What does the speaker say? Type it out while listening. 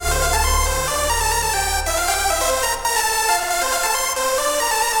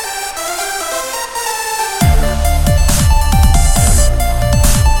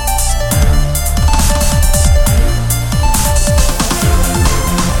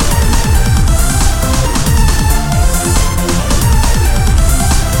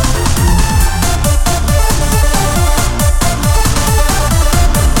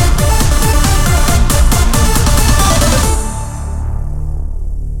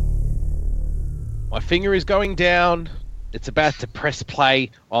My finger is going down. It's about to press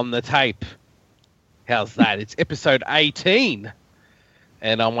play on the tape. How's that? It's episode 18.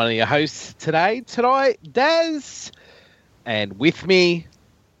 And I'm one of your hosts tonight, Daz. And with me,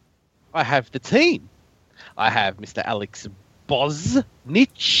 I have the team. I have Mr. Alex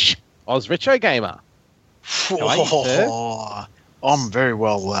Bosnich, Oz Retro Gamer. How are you, sir? I'm very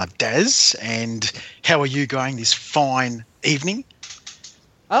well, Daz. And how are you going this fine evening?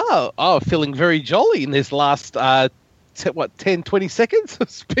 Oh, feeling very jolly in this last, 10, 20 seconds?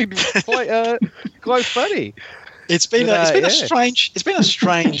 It's been quite funny. It's been a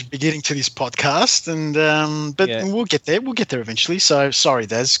strange beginning to this podcast, and but we'll get there. We'll get there eventually. So sorry,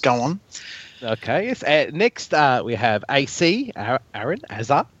 Daz. Go on. Okay. Yes. Next, we have AC Aaron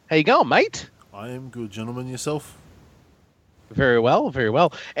Azar. How you going, mate? I am good, gentlemen. Yourself? Very well, very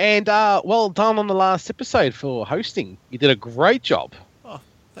well. And well done on the last episode for hosting. You did a great job.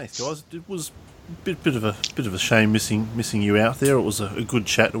 Thanks, guys. It was a bit of a shame missing you out there. It was a good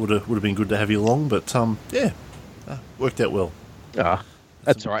chat. It would have been good to have you along, but worked out well.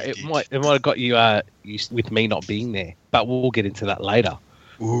 That's all right. It might have got you used with me not being there, but we'll get into that later.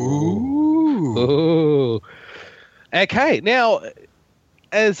 Ooh. Okay. Now,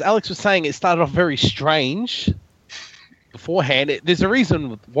 as Alex was saying, it started off very strange beforehand. There's a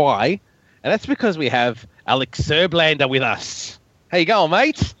reason why, and that's because we have Alex Serblander with us. How you going,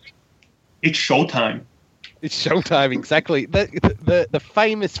 mate? It's showtime. It's showtime, exactly. The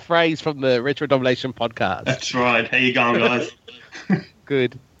famous phrase from the Retro Domination podcast. That's right. How you going, guys?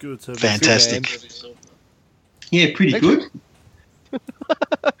 Good. Good. Fantastic. Good, yeah, pretty good.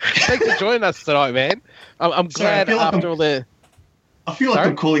 Thanks for joining us tonight, man. I'm glad after all the... I feel like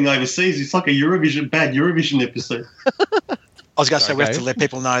I'm calling overseas. It's like a bad Eurovision episode. I was going to say, we have to let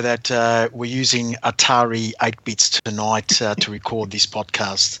people know that we're using Atari 8-bits tonight to record this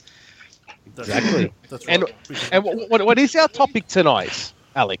podcast. Exactly. That's right. And what is our topic tonight,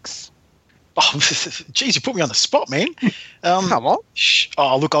 Alex? Oh, geez, you put me on the spot, man. Come on.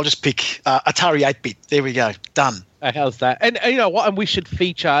 Oh, look, I'll just pick Atari 8-bit. There we go. Done. How's that? And you know what? And we should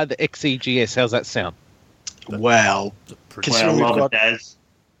feature the XEGS. How's that sound? Well, I love it, Daz.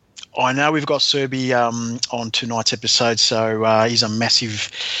 I know we've got Serby on tonight's episode, so he's a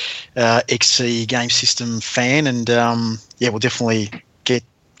massive XC game system fan, and we'll definitely get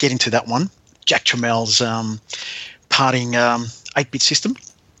into that one. Jack Tramel's parting 8-bit system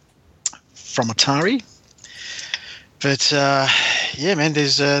from Atari. But man,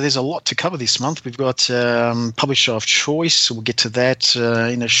 there's a lot to cover this month. We've got publisher of choice. We'll get to that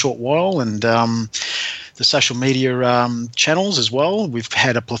in a short while, and the social media channels as well. We've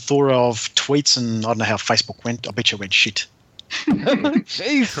had a plethora of tweets, and I don't know how Facebook went. I bet you it went shit.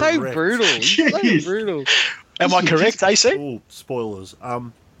 Jeez, so brutal. So brutal. Am I correct, AC? Oh, spoilers.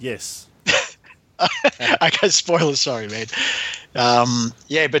 Yes. Okay, spoilers. Sorry, man. No,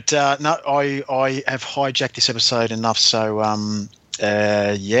 I have hijacked this episode enough. So,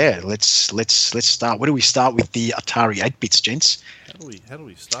 let's start. Where do we start with the Atari 8-bits, gents? How do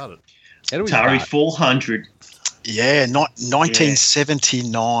we start it? Atari 400. Yeah,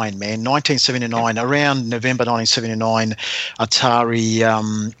 1979, man. 1979, around November 1979, Atari,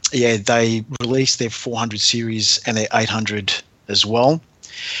 they released their 400 series and their 800 as well.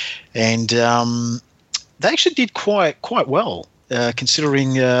 And they actually did quite well,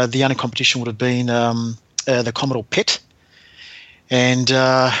 considering the only competition would have been the Commodore PET. And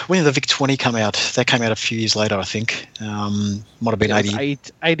when did the VIC-20 come out? That came out a few years later, I think. Might have been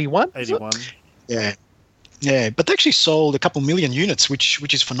 81? 81. Yeah. Yeah, but they actually sold a couple million units,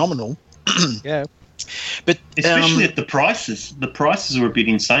 which is phenomenal. Yeah. But especially at the prices. The prices were a bit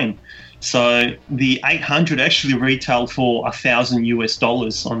insane. So the 800 actually retailed for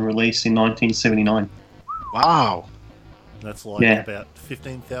 $1,000 on release in 1979. Wow. That's like about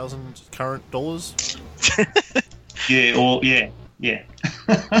 15,000 current dollars. Yeah.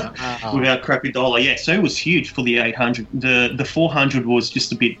 Without crappy dollar. Yeah, so it was huge for the 800. The 400 was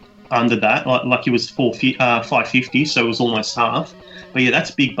just a bit under that. Like it was 550, so it was almost half. But yeah,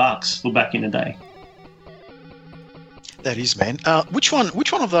 that's big bucks for back in the day. That is, man. Which one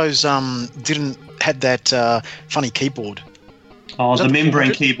of those didn't had that funny keyboard? Oh, the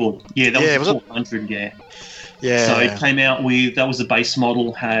membrane keyboard. Yeah, that was the 400. Yeah. Yeah. So it came out with, that was the base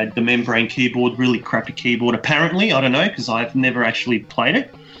model, had the membrane keyboard, really crappy keyboard. Apparently, I don't know, because I've never actually played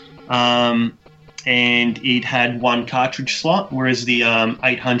it. And it had one cartridge slot, whereas the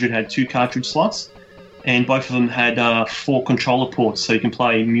 800 had two cartridge slots. And both of them had 4 controller ports, so you can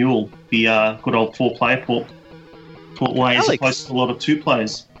play Mule, the good old 4-player port way, as opposed to a lot of 2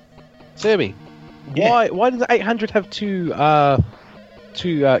 players. Serby, why does the 800 have two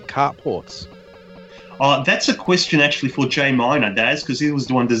cart ports? That's a question actually for Jay Miner, Daz, because he was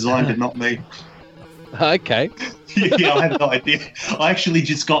the one designed it, not me. Okay. Yeah, I have no idea. I actually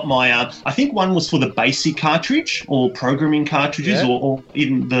just got my. I think one was for the basic cartridge or programming cartridges, Yeah. or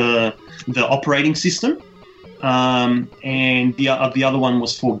even the operating system. And the other one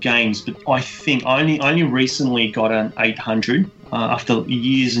was for games. But I think I only recently got an 800 after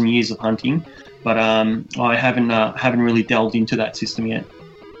years and years of hunting. But I haven't really delved into that system yet.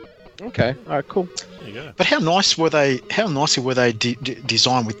 Okay. All right. Cool. There you go. But how nicely were they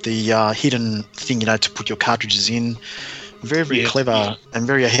designed with the hidden thing, to put your cartridges in? Very, very Yeah. clever and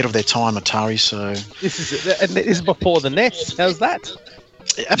very ahead of their time, Atari. So And this is before the NES. How's that?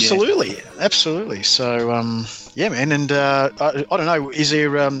 absolutely. So yeah, man. And I don't know. Is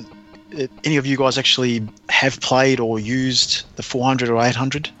there any of you guys actually have played or used the 400 or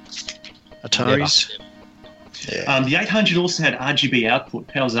 800 Ataris? Yeah. The 800 also had RGB output.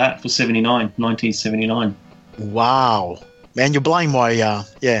 How's that for 1979? Wow, man, you're blowing my yeah.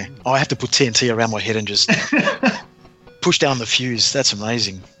 I have to put TNT around my head and just push down the fuse. That's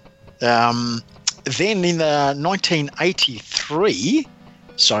amazing. Then in 1983,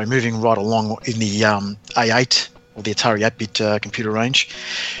 sorry, moving right along in the A8 or the Atari 8-bit computer range,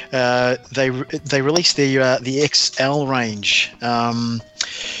 they released the XL range.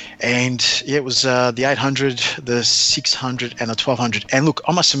 And yeah, it was the 800, the 600, and the 1200. And look,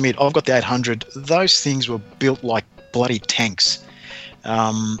 I must admit, I've got the 800. Those things were built like bloody tanks.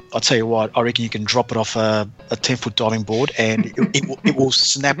 I'll tell you what, I reckon you can drop it off a 10-foot diving board and it will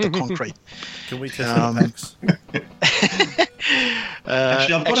snap the concrete. Can we test the packs?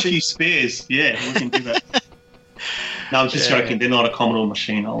 Actually, I've got a few spares. Yeah, we can do that. No, I was just joking. They're not a Commodore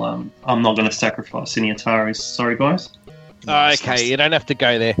machine. I'm not going to sacrifice any Ataris. Sorry, guys. Okay. You don't have to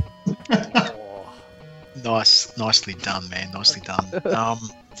go there. Nicely done, man. Nicely done.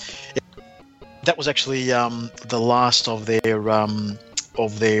 That was actually the last of their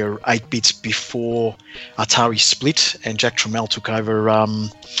 8-bits before Atari split and Jack Tramiel took over.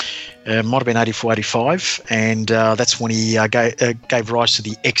 Might have been 84, 85, and that's when he gave rise to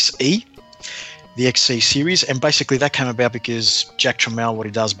the XE. The XE series, and basically that came about because Jack Tramiel, what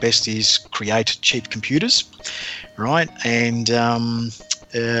he does best is create cheap computers, right? And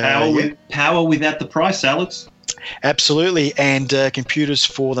Power without the price, Alex. absolutely, and computers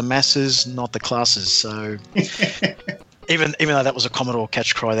for the masses, not the classes. So even though that was a Commodore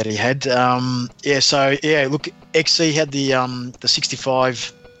catch cry that he had, look, XE had the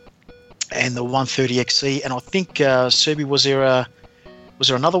 65 and the 130 XE, and I think Serbi, was there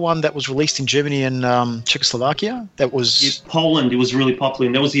another one that was released in Germany and Czechoslovakia? That was Poland. It was really popular,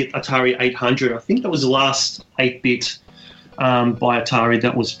 and that was the Atari 800. I think that was the last 8-bit by Atari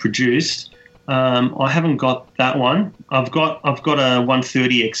that was produced. I haven't got that one. I've got a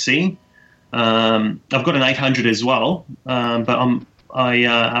 130 XE. I've got an 800 as well, but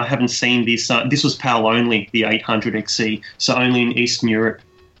I haven't seen this. This was PAL only, the 800 XE, so only in Eastern Europe,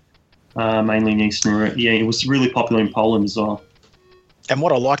 mainly in Eastern Europe. Yeah, it was really popular in Poland as well. And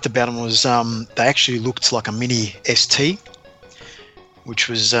what I liked about them was they actually looked like a mini ST, which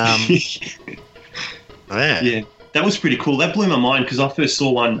was Yeah, that was pretty cool. That blew my mind because I first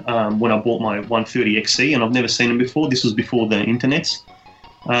saw one when I bought my 130 XE, and I've never seen them before. This was before the internet.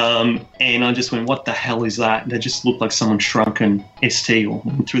 And I just went, what the hell is that? They just looked like someone shrunk an ST or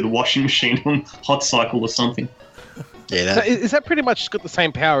through the washing machine on Hot Cycle or something. Yeah. So is that pretty much got the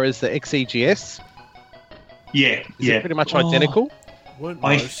same power as the XEGS? Yeah, Is it pretty much identical? Weren't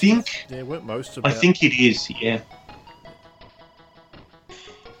I most- think Yeah, weren't most I about... think it is. Yeah.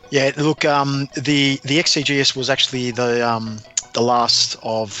 Yeah, look, the XCGS was actually the last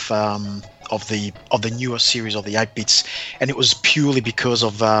of the newer series of the 8-bits, and it was purely because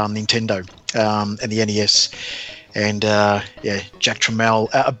of Nintendo and the NES, and Jack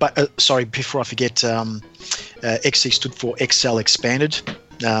Tramiel. Sorry, before I forget, XC stood for XL Expanded.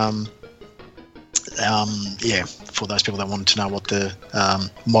 For those people that wanted to know what the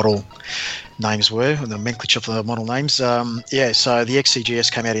model names were, and the nomenclature for the model names. So the XCGS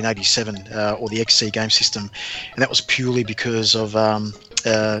came out in 87, or the XC game system, and that was purely because of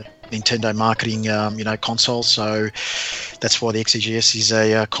Nintendo marketing, consoles. So that's why the XCGS is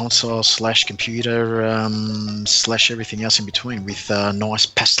a console / computer / everything else in between, with nice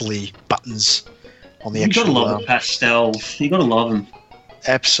pastel-y buttons on the You actual. gotta love the pastels. You gotta love them.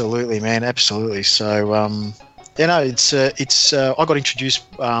 Absolutely, man, absolutely. So, it's I got introduced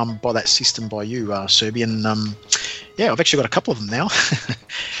by that system by you, Serbi, and I've actually got a couple of them now.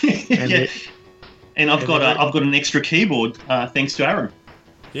 Yeah. And I've got an extra keyboard thanks to Aaron.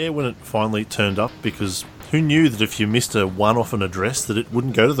 Yeah, when it finally turned up, because who knew that if you missed a 1 off an address that it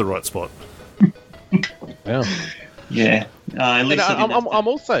wouldn't go to the right spot? Wow. Yeah. At least I didn't have to-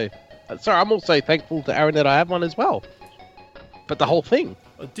 I'm also thankful to Aaron that I have one as well. But the whole thing.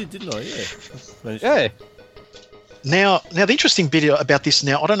 I didn't I? Yeah. Yeah. Now, the interesting bit about this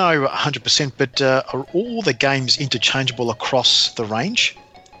now, I don't know 100%, but are all the games interchangeable across the range?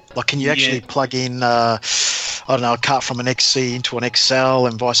 Like, can you actually plug in, I don't know, a cart from an XC into an XL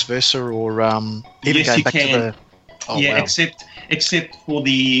and vice versa, or even Yes, going you back to can. the... Oh, yeah, wow. except for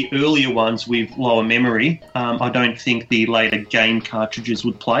the earlier ones with lower memory, I don't think the later game cartridges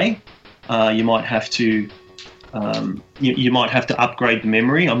would play. You might have to you might have to upgrade the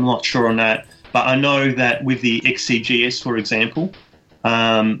memory. I'm not sure on that, but I know that with the XCGS, for example,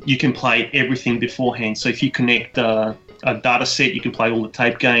 you can play everything beforehand. So if you connect a data set, you can play all the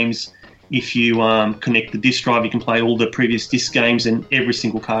tape games. If you connect the disk drive, you can play all the previous disk games and every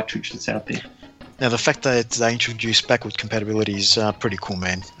single cartridge that's out there. Now, the fact that they introduced backward compatibility is pretty cool,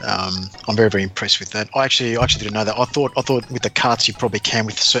 man. I'm very, very impressed with that. I actually didn't know that. I thought with the carts you probably can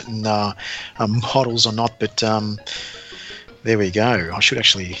with certain models or not, but there we go. I should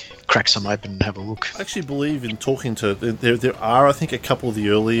actually crack some open and have a look. I actually believe in talking to there are, I think, a couple of the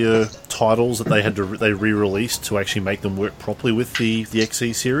earlier titles that they re-released to actually make them work properly with the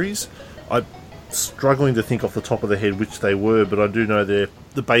XE series. I'm struggling to think off the top of the head which they were, but I do know they're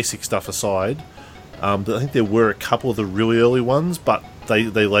the basic stuff aside. But I think there were a couple of the really early ones, but they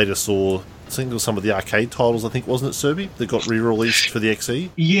later saw, I think there was some of the arcade titles, I think, wasn't it, Serby, that got re-released for the XE?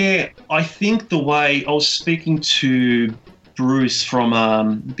 Yeah, I think the way I was speaking to Bruce from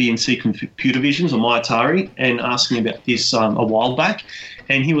BNC Computer Visions or My Atari and asking about this a while back,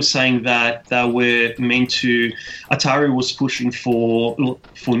 and he was saying that they were meant to, Atari was pushing for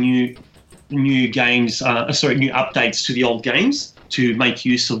new games, new updates to the old games to make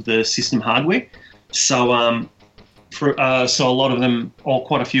use of the system hardware. So, so a lot of them, or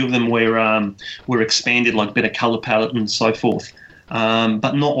quite a few of them, were expanded, like better color palette and so forth.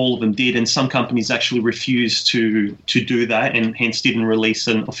 But not all of them did, and some companies actually refused to do that, and hence didn't release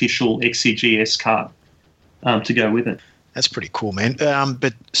an official XCGS card to go with it. That's pretty cool, man.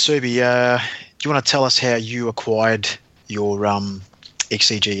 But Serby, do you want to tell us how you acquired your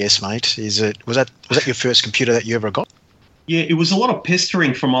XCGS, mate? Was that your first computer that you ever got? Yeah, it was a lot of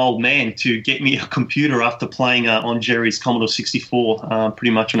pestering from old man to get me a computer after playing on Jerry's Commodore 64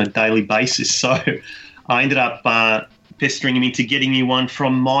 pretty much on a daily basis. So I ended up pestering him into getting me one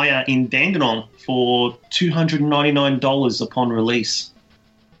from Maya in Dandenong for $299 upon release.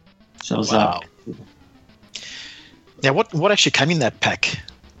 So it was wow. Now, what actually came in that pack?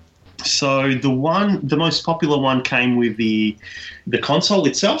 So the most popular one came with the console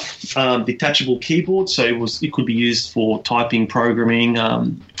itself, detachable keyboard. So it could be used for typing, programming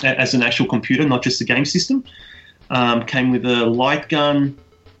as an actual computer, not just a game system. Came with a light gun,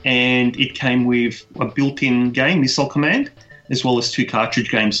 and it came with a built-in game, Missile Command, as well as 2 cartridge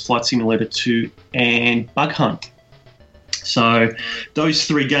games, Flight Simulator 2 and Bug Hunt. So those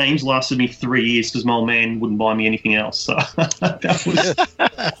 3 games lasted me 3 years because my old man wouldn't buy me anything else. So that was...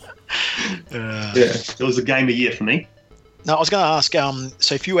 it was a game a year for me. Now, I was going to ask,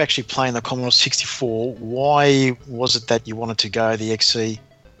 so if you were actually playing the Commodore 64, why was it that you wanted to go the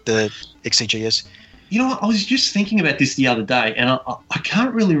XCGS? You know what, I was just thinking about this the other day, and I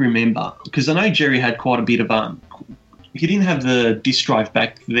can't really remember, because I know Jerry had quite a bit of... he didn't have the disk drive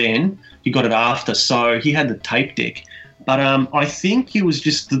back then. He got it after, so he had the tape deck. But I think it was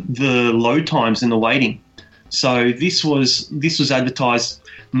just the load times and the waiting. So this was advertised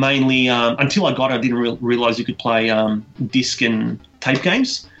mainly until I got it. I didn't realize you could play disc and tape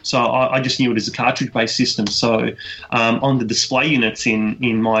games. So I just knew it as a cartridge-based system. So on the display units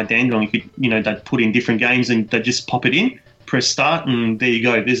in my Dandenong, you could they'd put in different games and they'd just pop it in, press start, and there you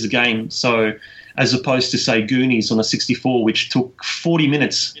go. There's the game. So as opposed to say Goonies on a 64, which took 40 or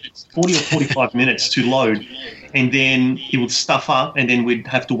 45 minutes to load. And then it would stuff up, and then we'd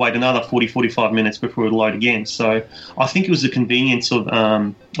have to wait another 45 minutes before it would load again. So I think it was the convenience of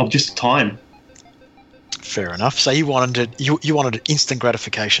just time. Fair enough. So you wanted instant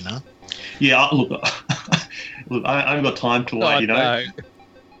gratification, huh? Yeah, look, I haven't got time to wait, No.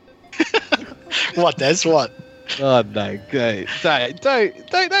 What, Des? What? Oh no,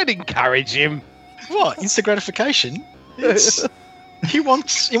 don't encourage him. What? Instant gratification? He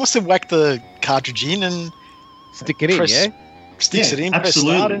wants to whack the cartridge in and stick it in, sticks it in,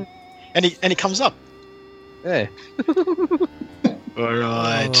 absolutely. press start, and he comes up. Yeah. All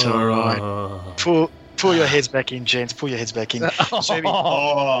right. Pull your heads back in, gents. Pull your heads back in. Serby,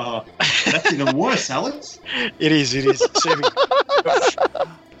 Oh, that's even worse, Alex. It is. Serby,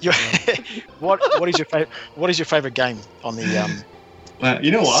 what is your favorite game on the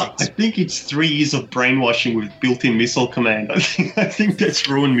You know what? I think it's 3 years of brainwashing with built-in missile command. I think that's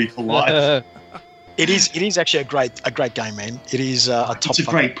ruined me for life. It is actually a great game, man. It is a top. It's a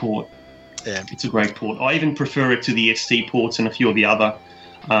great port. Yeah, it's a great port. I even prefer it to the ST ports and a few of the other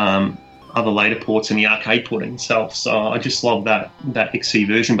later ports and the arcade port itself. So I just love that XC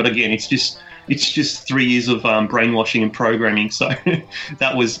version. But again, it's just 3 years of brainwashing and programming. So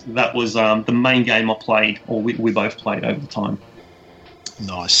that was the main game I played, or we both played over the time.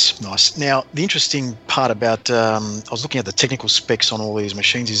 Nice. Now, the interesting part about I was looking at the technical specs on all these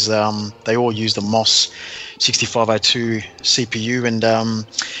machines is they all use the MOS 6502 CPU, and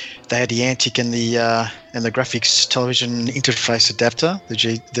they had the Antic and the graphics television interface adapter, the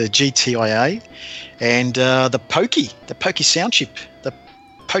GTIA, and the Pokey sound chip, the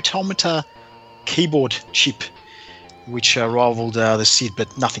Potometer keyboard chip, which rivaled the SID,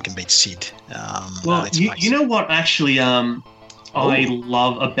 but nothing can beat SID. Well, you know what actually I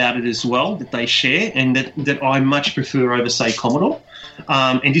love about it as well, that they share, and that I much prefer over, say, Commodore.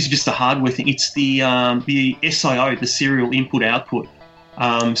 And this is just a hardware thing. It's the SIO, the serial input output.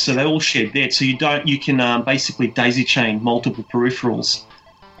 So they all share that. So you can basically daisy chain multiple peripherals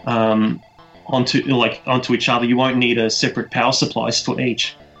onto each other. You won't need a separate power supplies for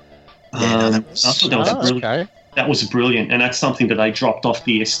each. I thought that was brilliant. Okay. That was brilliant, and that's something that they dropped off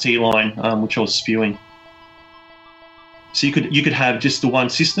the ST line, which I was spewing. So you could have just the one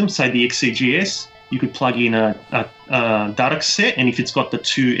system, say the XCGS. You could plug in a data set, and if it's got the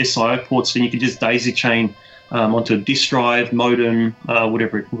two SIO ports, then you could just daisy chain onto a disk drive, modem,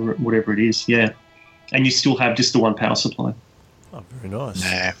 whatever it is. Yeah, and you still have just the one power supply. Oh, very nice.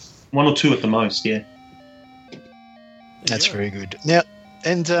 Nah. One or two at the most. Yeah. That's very good. Now,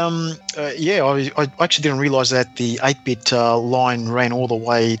 and I actually didn't realise that the 8-bit line ran all the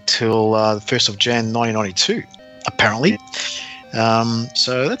way till the 1st of Jan 1992. Apparently,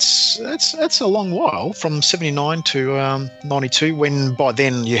 so that's a long while, from 79 to 92. When by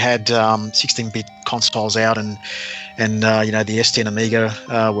then you had 16-bit consoles out, and the ST and Amiga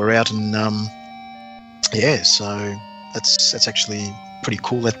were out, and so that's actually pretty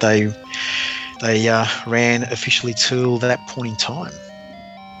cool that they ran officially till that point in time.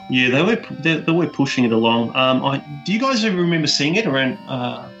 Yeah, they were pushing it along. Do you guys ever remember seeing it around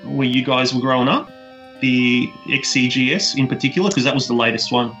where you guys were growing up? The XCGS in particular, because that was the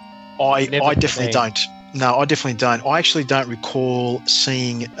latest one. I definitely don't. No, I definitely don't. I actually don't recall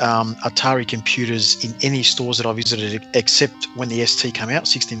seeing Atari computers in any stores that I visited, except when the ST came out,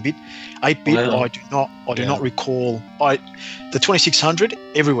 16-bit. 8-bit, wow. I do not recall. The 2600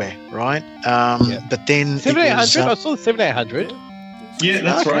 everywhere, right? But then 7800. I saw the 7800. Yeah,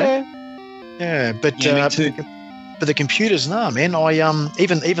 that's right. Yeah, but me too. But the computers, man. I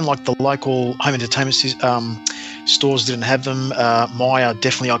even like the local home entertainment stores didn't have them. Maya,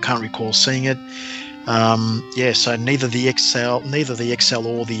 definitely, I can't recall seeing it. So neither the XL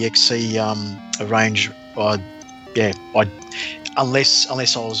or the XC range. Unless I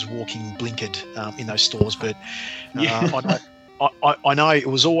was walking blinkered in those stores, but I know it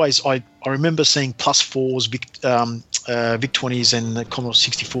was always. I remember seeing Plus 4s, VIC 20s, and Commodore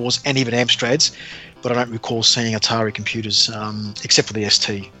 64s, and even Amstrads. But I don't recall seeing Atari computers, except for the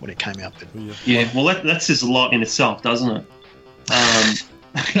ST when it came out. But, yeah, well, that says a lot in itself, doesn't it?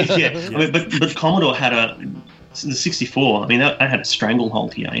 Yeah, I mean, but Commodore had the 64. I mean, that had a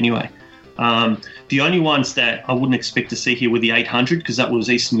stranglehold here anyway. The only ones that I wouldn't expect to see here were the 800, because that was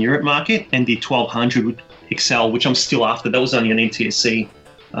Eastern Europe market, and the 1200 XL, which I'm still after. That was only an NTSC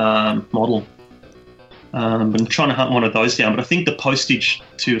model. But I'm trying to hunt one of those down. But I think the postage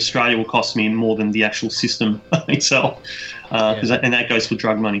to Australia will cost me more than the actual system itself, and that goes for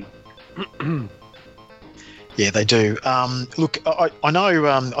drug money. Yeah, they do. Look, I know.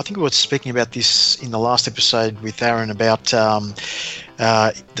 I think we were speaking about this in the last episode with Aaron about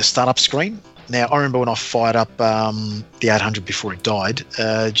the startup screen. Now, I remember when I fired up the 800 before it died.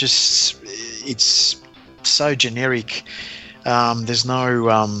 It's so generic. There's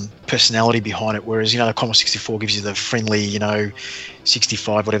no personality behind it, whereas, the Commodore 64 gives you the friendly,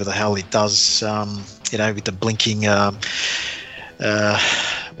 65, whatever the hell it does, with the blinking,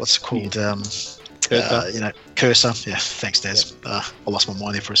 what's it called? Cursor. Cursor. Yeah, thanks, Daz. I lost my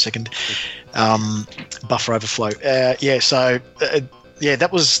mind there for a second. Buffer overflow. That's the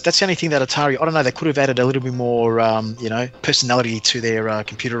only thing that Atari, I don't know, they could have added a little bit more, personality to their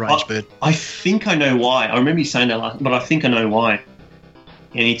computer range. But I think I know why. I remember you saying that, but I think I know why.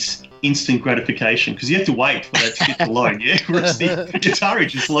 and it's instant gratification because you have to wait for that shit to load. Yeah, whereas the Atari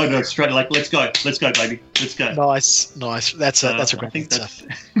just loaded up straight. Like, let's go, baby, let's go. Nice. That's a great answer.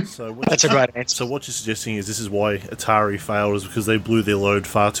 That's a great answer. So what you're suggesting is this is why Atari failed, is because they blew their load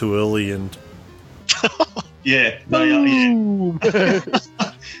far too early and. Yeah, they are. Yeah.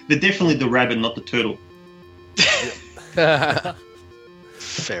 They're definitely the rabbit, not the turtle.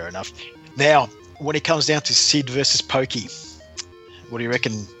 Fair enough. Now, when it comes down to Sid versus Pokey, what do you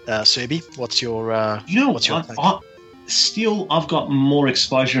reckon, Serby? What's your what's your take? I've got more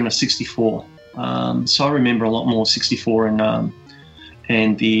exposure in a 64. So I remember a lot more 64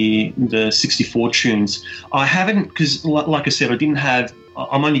 and the 64 tunes. I haven't, because like I said,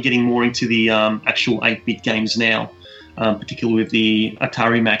 I'm only getting more into the actual 8-bit games now, particularly with the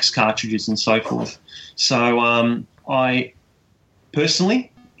Atari Max cartridges and so forth. So I personally,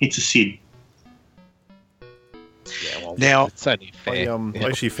 it's a Sid. Yeah, well, now, it's only fair. I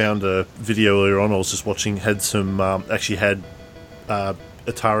actually found a video earlier on I was just watching, had some Atari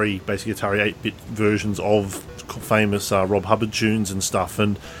 8-bit versions of famous Rob Hubbard tunes and stuff,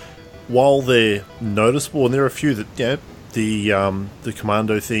 and while they're noticeable, and there are a few that the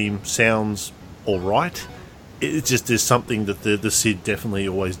Commando theme sounds alright, it's just there's something that the Sid definitely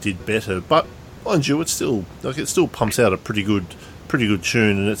always did better. But mind you, it still pumps out a pretty good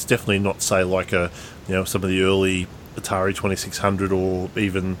tune, and it's definitely not, say, like some of the early Atari 2600 or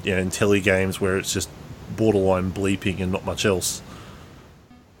even Intelli games where it's just borderline bleeping and not much else.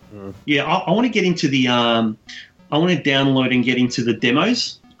 Yeah, I want to get into the. I want to download and get into the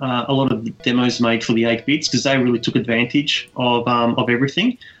demos. A lot of the demos made for the 8-bits, because they really took advantage of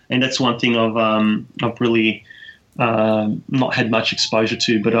everything, and that's one thing I've really not had much exposure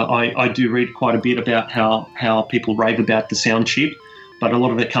to. But I do read quite a bit about how people rave about the sound chip, but a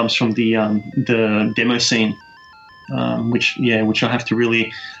lot of it comes from the demo scene, which I have to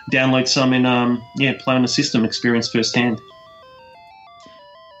really download some and play on the system, experience firsthand.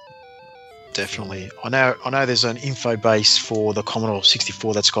 Definitely. I know there's an info base for the Commodore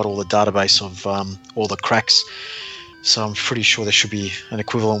 64 that's got all the database of all the cracks. So I'm pretty sure there should be an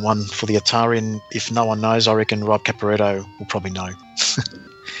equivalent one for the Atari, and if no one knows, I reckon Rob Caporetto will probably know.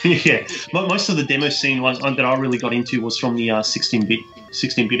 Yeah. Most of the demo scene that I really got into was from the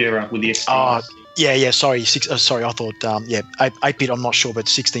 16-bit era with the XP. Yeah. Sorry, I thought 8-bit. I'm not sure, but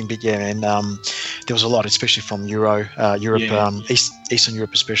 16-bit. Yeah, and there was a lot, especially from Europe, Eastern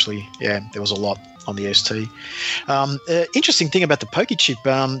Europe, especially. Yeah, there was a lot on the ST. Interesting thing about the Pokey chip,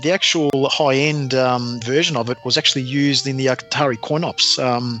 the actual high-end version of it was actually used in the Atari Coin-Ops,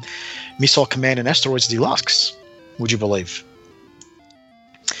 Missile Command and Asteroids Deluxe. Would you believe?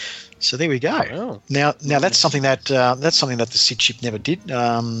 So there we go. Oh. Now that's something that the SID chip never did.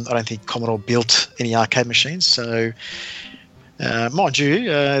 I don't think Commodore built any arcade machines. So, mind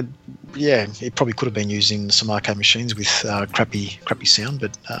you, it probably could have been using some arcade machines with crappy sound.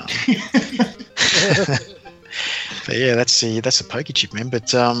 But, but yeah, that's the Pokey chip, man.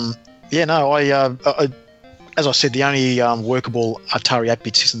 But I as I said, the only workable Atari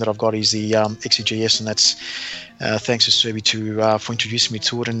 8-bit system that I've got is the XEGS, and that's thanks to Serby for introducing me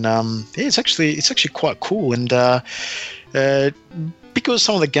to it. And it's actually quite cool. And because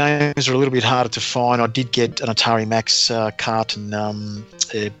some of the games are a little bit harder to find, I did get an Atari Max cart and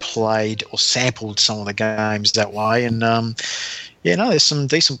played or sampled some of the games that way. And there's some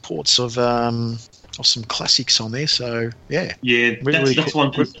decent ports of some classics on there. So yeah, that's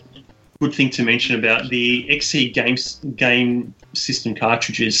one good thing to mention about the XE game system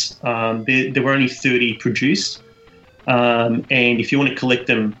cartridges. There were only 30 produced, and if you want to collect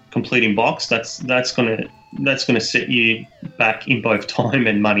them complete in box, that's going to set you back in both time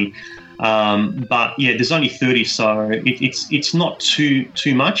and money. But yeah, there's only 30, so it's not too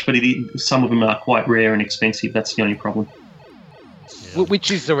much, but some of them are quite rare and expensive. That's the only problem. Yeah. Which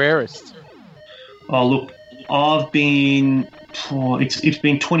is the rarest? Oh look, it's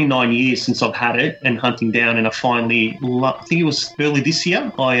been 29 years since I've had it and hunting down, and I finally, I think it was early this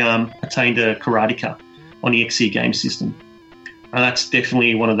year, I attained a Karateka on the XE game system, and that's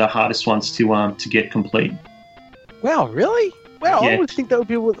definitely one of the hardest ones to get complete. Wow, really? Wow, Yeah. I would think that would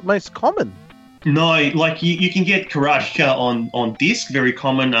be the most common. No, like you can get Karateka on disc, very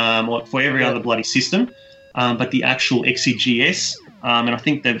common for every other bloody system, but the actual XEGS. And I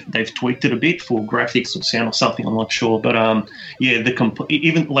think they've tweaked it a bit for graphics or sound or something. I'm not sure, but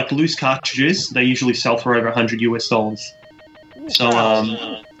even like loose cartridges, they usually sell for over $100 US. So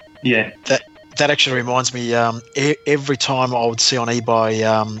yeah, that actually reminds me. Every time I would see on eBay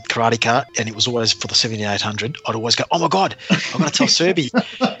Karateka, and it was always for the 7800, I'd always go, "Oh my god, I'm going to tell Serby."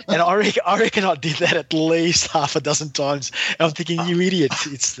 And I reckon I did that at least half a dozen times. I'm thinking, you idiot!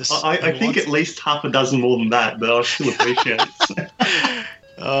 It's this. I think at least half a dozen more than that, but I still appreciate it.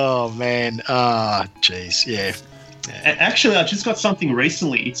 Oh man, jeez, yeah. Actually, I just got something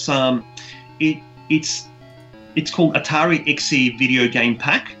recently. It's called Atari XE Video Game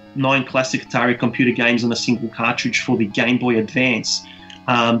Pack. 9 classic Atari computer games on a single cartridge for the Game Boy Advance.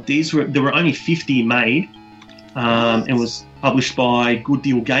 There were only 50 made, and was published by Good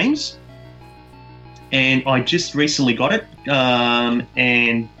Deal Games. And I just recently got it,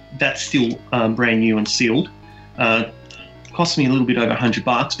 and that's still brand new and sealed. Cost me a little bit over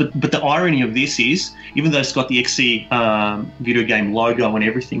 $100, but the irony of this is, even though it's got the XE video game logo and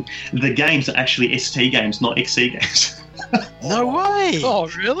everything, the games are actually ST games, not XE games. No way! Oh,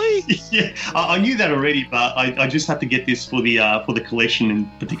 really? Yeah, I knew that already, but I just had to get this for the collection, and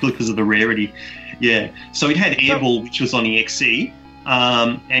particularly because of the rarity. Yeah, so it had Airball, which was on the XE,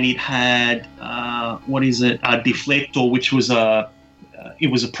 and it had Deflector, which was it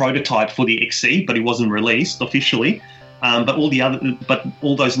was a prototype for the XE, but it wasn't released officially. But all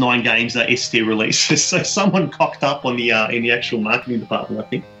those 9 games are ST releases. So someone cocked up on the in the actual marketing department, I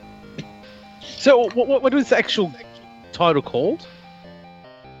think. So what was the actual title called?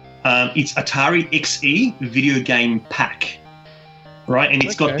 It's Atari XE Video Game Pack, right? And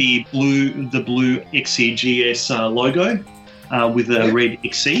it's got the blue XEGS logo with a red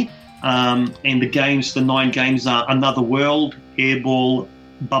XE. And the 9 games are Another World, Airball,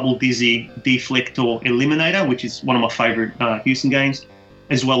 Bubble Dizzy, Deflector, Eliminator, which is one of my favourite Houston games,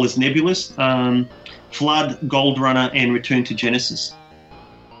 as well as Nebulous, Flood, Gold Runner, and Return to Genesis.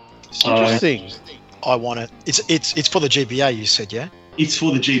 So, Interesting. I want it. It's for the GBA, you said, yeah? It's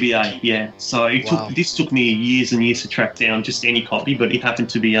for the GBA, yeah. So this took me years and years to track down just any copy, but it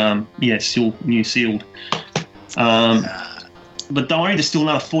happened to be sealed. But don't worry, there's still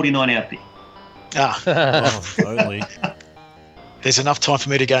another 49 out there. Only. There's enough time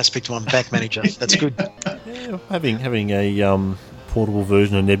for me to go and speak to my bank manager. That's good. Yeah, having a portable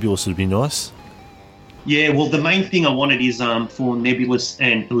version of Nebulous would be nice. Yeah, well, the main thing I wanted is for Nebulous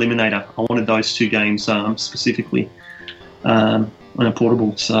and Eliminator. I wanted those 2 games specifically on a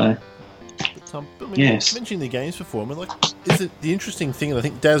portable. So, yes. Mentioning the games before, is it the interesting thing? And I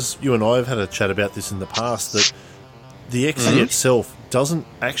think Daz, you and I have had a chat about this in the past, that the XE itself doesn't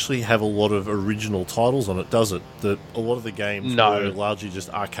actually have a lot of original titles on it, does it? That a lot of the games were largely just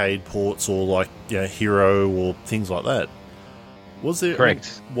arcade ports or Hero or things like that. Was there?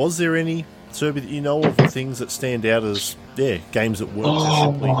 Correct. Was there any, Serby, that you know of, things that stand out as games that work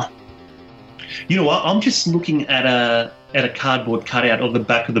simply? You know what? I'm just looking at a cardboard cutout of the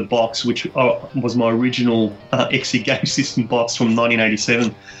back of the box, which was my original XE Game System box from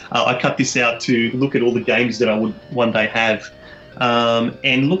 1987. I cut this out to look at all the games that I would one day have.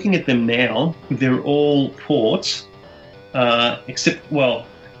 And looking at them now, they're all ports, except,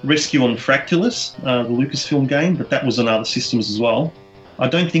 Rescue on Fractalus, the Lucasfilm game, but that was on other systems as well. I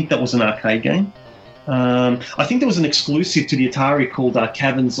don't think that was an arcade game. I think there was an exclusive to the Atari called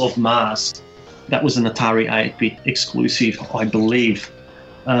Caverns of Mars. That was an Atari 8-bit exclusive, I believe.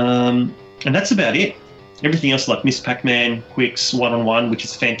 And that's about it. Everything else, like Miss Pac-Man, Quicks, 1-on-1, which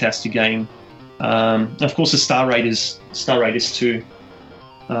is a fantastic game. Of course, the Star Raiders 2,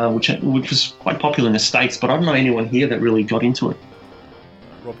 which was quite popular in the States, but I don't know anyone here that really got into it.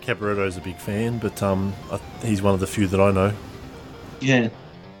 Rob Caporetto is a big fan, but he's one of the few that I know. Yeah.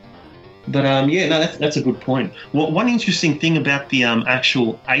 But that's a good point. Well, one interesting thing about the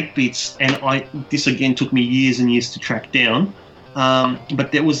actual 8-bits, and this again took me years and years to track down,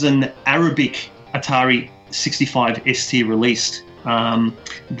 but there was an Arabic Atari 65 ST released, the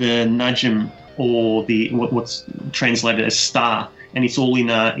Najm, or what's translated as Star, and it's all in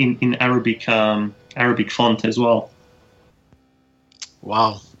Arabic font as well.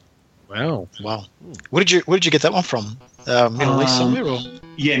 Wow. Where did you get that one from? Middle East somewhere, or?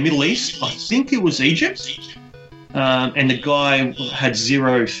 Yeah, Middle East. I think it was Egypt. And the guy had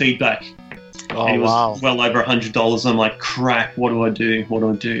zero feedback. Oh, and it was well over $100. I'm like, crap, what do I do?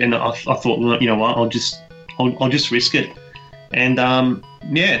 And I thought, well, you know what, I'll just risk it. And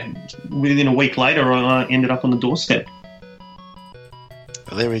within a week later, I ended up on the doorstep.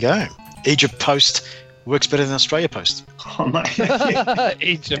 Well, there we go. Egypt Post works better than Australia Post. Oh, mate.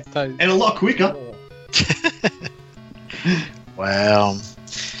 Egypt Post. And a lot quicker. Wow.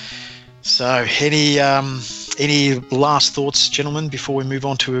 So, any last thoughts, gentlemen, before we move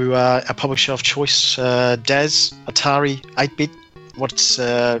on to our public shelf choice? Daz, Atari, 8-bit. What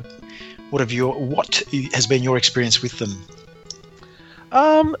has been your experience with them?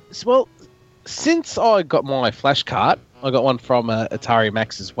 Well, since I got my flash cart, I got one from Atari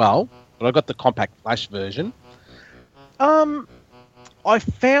Max as well, but I got the compact flash version. I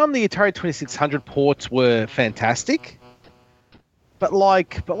found the Atari 2600 ports were fantastic, but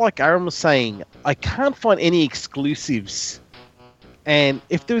like Aaron was saying, I can't find any exclusives. And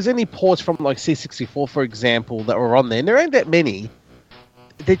if there was any ports from like C64, for example, that were on there, and there ain't that many,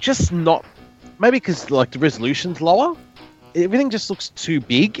 they're just not. Maybe because like the resolution's lower, everything just looks too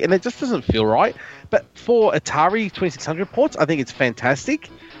big, and it just doesn't feel right. But for Atari 2600 ports, I think it's fantastic.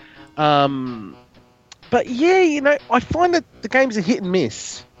 But yeah, I find that the games are hit and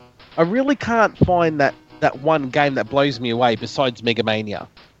miss. I really can't find that one game that blows me away besides Mega Mania.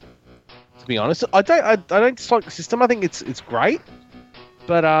 To be honest, I don't dislike the system. I think it's great,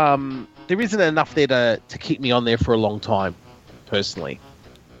 but there isn't enough there to keep me on there for a long time, personally.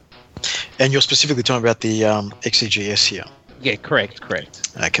 And you're specifically talking about the XEGS here. Yeah, correct.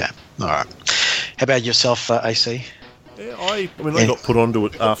 Okay, all right. How about yourself, AC? Yeah, I got put onto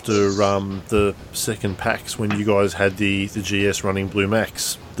it after the second PAX when you guys had the GS running Blue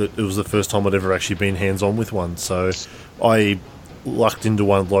Max. That it was the first time I'd ever actually been hands-on with one. So I lucked into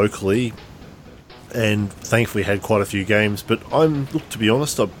one locally and thankfully had quite a few games. But to be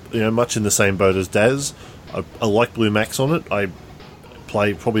honest, I'm much in the same boat as Daz. I like Blue Max on it. I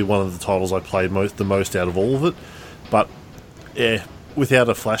play probably one of the titles I played the most out of all of it. But yeah, without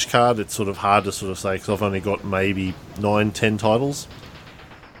a flash card, it's sort of hard to sort of say because I've only got maybe 9-10 titles.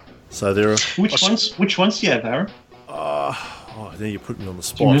 So there are which ones do you have, Aaron? Now you're putting me on the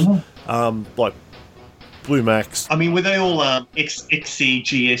spot. Like Blue Max. I mean, were they all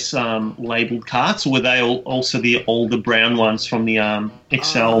XCGS labelled carts, or were they also the older brown ones from the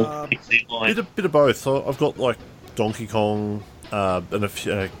XL line? Bit of both. So I've got like Donkey Kong and a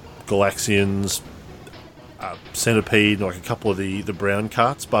few Galaxians, Centipede, like a couple of the brown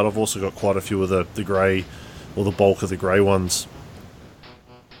carts, but I've also got quite a few of the grey, or the bulk of the grey ones.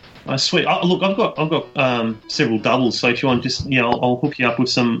 Oh, sweet. Look, I've got several doubles, so if you want, just I'll hook you up with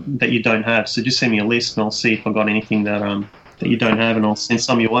some that you don't have. So just send me a list, and I'll see if I've got anything that you don't have, and I'll send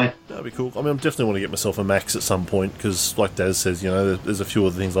some your way. That'd be cool. I mean, I definitely want to get myself a Max at some point because, like Daz says, there's a few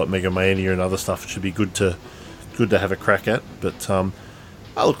other things like Mega Mania and other stuff. It should be good to have a crack at. But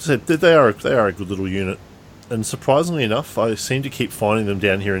look, they are a good little unit, and surprisingly enough, I seem to keep finding them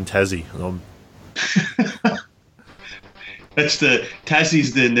down here in Tassie. And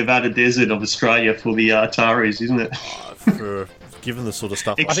Tassie's the Nevada desert of Australia for the Ataris, isn't it? For given the sort of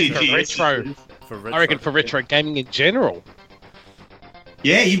stuff. I think for retro. I reckon for retro gaming in general.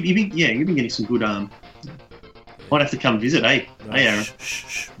 Yeah, you've been getting some good. Might have to come visit, eh? No, hey, Aaron.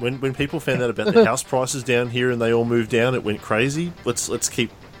 Shh. When people found out about the house prices down here and they all moved down, it went crazy. Let's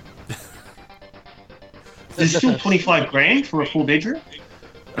keep. There's still $25,000 for a 4-bedroom.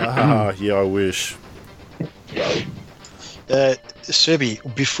 Yeah, I wish.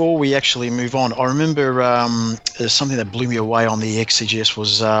 Serby, before we actually move on, I remember something that blew me away on the XCGS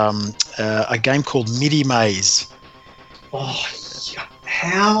was a game called MIDI Maze. Oh,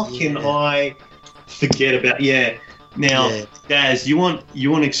 how can I forget about? Yeah. Now, Daz, you want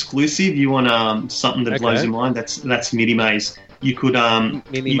exclusive? You want something that blows your mind? That's MIDI Maze. You could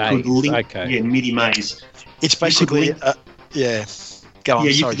link, MIDI Maze. It's basically Go on.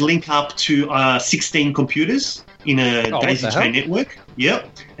 Yeah, you could link up to 16 computers in a daisy chain network. Yep,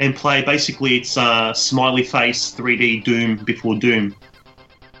 and play. Basically, it's smiley face 3D Doom before Doom.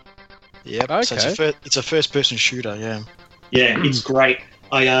 Yep. Okay. So it's a first-person shooter. Yeah. Yeah, it's great.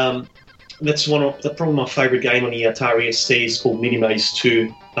 That's probably my favourite game on the Atari ST is called Mini Maze 2,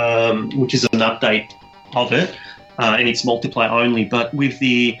 which is an update of it, and it's multiplayer only. But with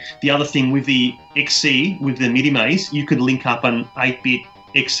the other thing, with the XC, with the Mini Maze, you could link up an 8-bit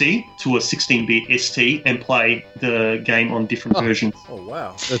XC to a 16-bit ST and play the game on different versions. Oh,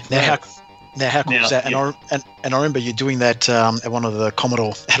 wow. Now, how cool is that? Yeah. And I remember you doing that at one of the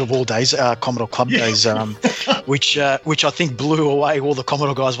Commodore, out of all days, Commodore Club days, which I think blew away. All the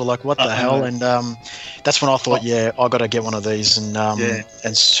Commodore guys were like, what the hell? And that's when I thought, I got to get one of these. And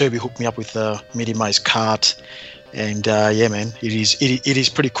Serby hooked me up with the MIDI Maze cart. And man, it is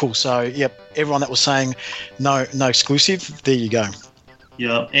pretty cool. So, everyone that was saying no exclusive, there you go.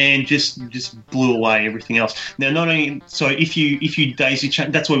 Yeah, and just blew away everything else. Now, not only so, if you daisy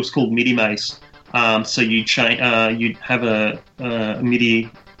chain, that's why it was called MIDI Maze. So you'd have a MIDI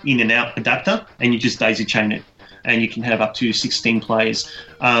in and out adapter, and you just daisy chain it, and you can have up to 16 players.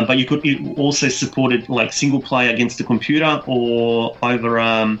 But it also supported like single player against the computer or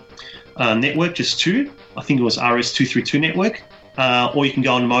over network, just two. I think it was RS-232 network, or you can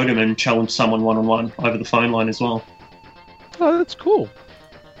go on modem and challenge someone one-on-one over the phone line as well. Oh, that's cool.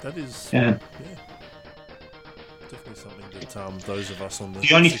 That is... Yeah. definitely something that those of us on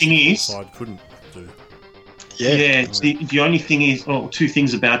The only thing is- side couldn't do. Yeah, the only thing is, two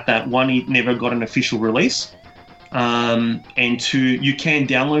things about that. One, it never got an official release. And two, you can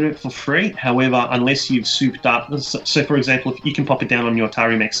download it for free. However, unless you've souped up, so for example, if you can pop it down on your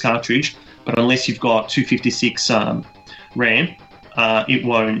Atari MX cartridge, but unless you've got 256 RAM, it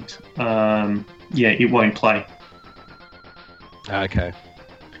won't. It won't play. Okay.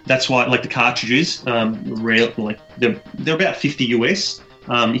 That's why, like the cartridges, they're about 50 US.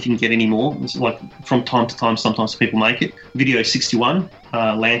 If you can get any more, it's like from time to time, sometimes people make it. Video 61,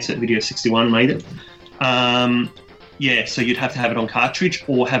 Lancet Video 61 made it. So you'd have to have it on cartridge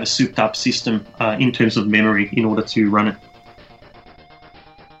or have a souped up system in terms of memory in order to run it.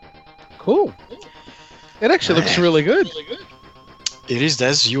 Cool. It actually looks really good. It is,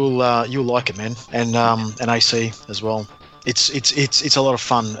 Des. You'll like it, man, and AC as well. It's a lot of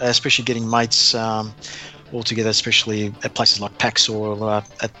fun, especially getting mates all together, especially at places like PAX or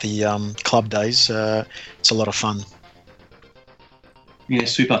at the club days. It's a lot of fun. Yeah,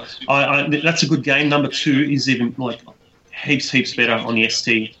 super. That's a good game. Number 2 is even like heaps better on the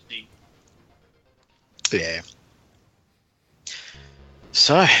ST. Yeah.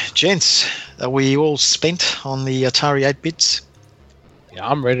 So, gents, are we all spent on the Atari 8-bits? Yeah,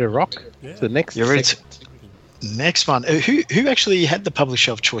 I'm ready to rock. Yeah. The next. You're ready to... Next one. Who actually had the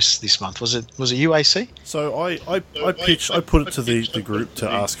publisher of choice this month? Was it UAC? So I put it to the group to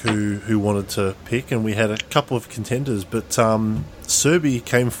ask who wanted to pick, and we had a couple of contenders, but Serby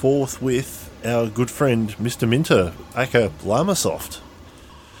came forth with our good friend Mr. Minter, aka Llamasoft.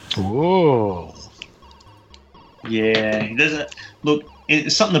 Whoa. Yeah, look.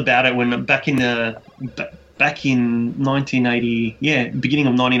 It's something about it when back in 1980, beginning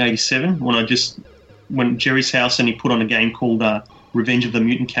of 1987, when Jerry's house and he put on a game called Revenge of the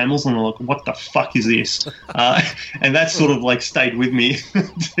Mutant Camels, and I'm like, what the fuck is this? And that sort of like stayed with me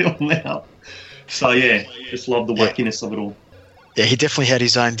until now. So yeah, just love the wackiness of it all. Yeah, he definitely had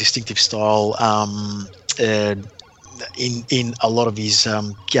his own distinctive style in a lot of his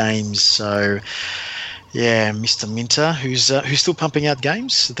games. So yeah, Mr. Minter, who's still pumping out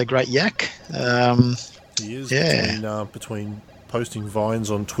games, the great Yak. He is. Yeah. Between posting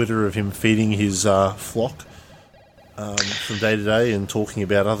vines on Twitter of him feeding his flock from day to day and talking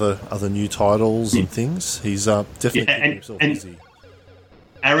about other new titles and things. He's definitely keeping himself busy.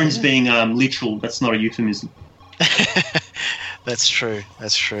 Aaron's being literal. That's not a euphemism. That's true.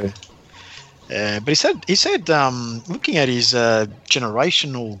 But he said, looking at his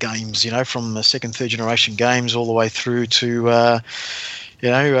generational games, from the second, third generation games all the way through to,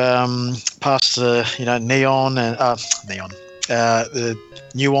 past Neon and the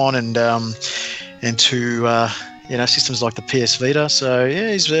Nuon and to systems like the PS Vita. So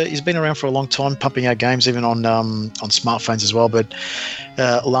yeah, he's been around for a long time, pumping out games even on smartphones as well. But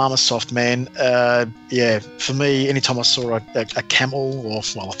Llamasoft, man, for me, anytime I saw a camel, I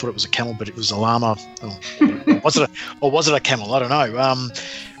thought it was a camel, but it was a llama. Was it a camel? I don't know.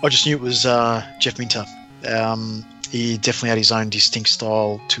 I just knew it was Jeff Minter. He definitely had his own distinct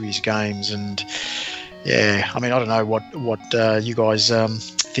style to his games, and yeah, I mean, I don't know what you guys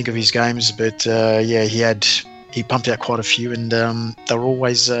think of his games, but he pumped out quite a few, and they were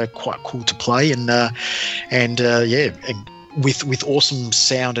always quite cool to play, and with awesome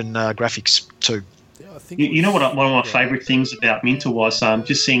sound and graphics too. Yeah, I think one of my favourite things about Minter was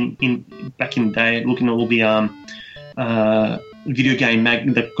just seeing back in the day, looking at all the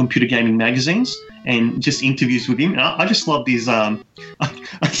the computer gaming magazines and just interviews with him. And I just loved his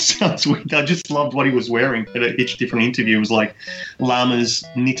it sounds weird. I just loved what he was wearing at each different interview. It was like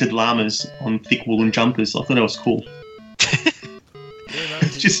knitted llamas on thick woolen jumpers. I thought that was cool.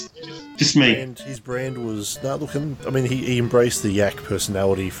 Just me. And his brand was he embraced the Yak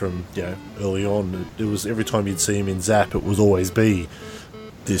personality from early on. It was every time you'd see him in Zap, it would always be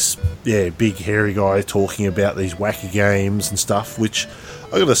this big hairy guy talking about these wacky games and stuff. Which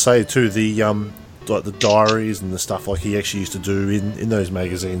I got to say too, the like the diaries and the stuff like he actually used to do in those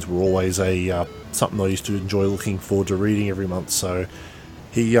magazines were always something I used to enjoy looking forward to reading every month. So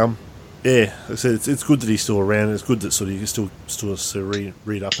he like I said, it's good that he's still around, and it's good that sort of you can still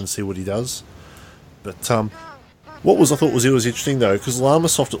read up and see what he does. But what I thought was interesting though, because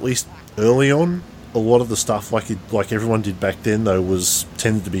Llamasoft, at least early on, a lot of the stuff like everyone did back then though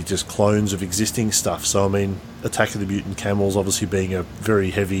tended to be just clones of existing stuff. So I mean, Attack of the Mutant Camels obviously being a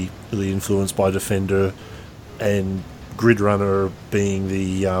very heavily influenced by Defender, and Grid Runner being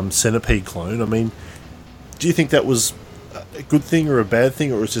the Centipede clone. I mean, do you think that was a good thing or a bad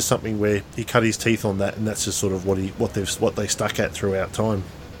thing, or is just something where he cut his teeth on that and that's just sort of what they stuck at throughout time?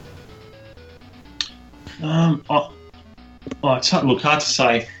 Oh, it's hard, look, hard to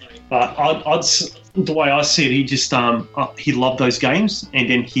say, but the way I see it, he just he loved those games, and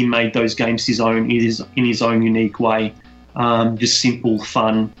then he made those games his own in his own unique way. Just simple,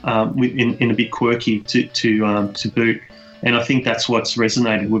 fun, and a bit quirky to boot. And I think that's what's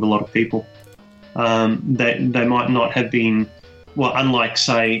resonated with a lot of people. They might not have been, well, unlike,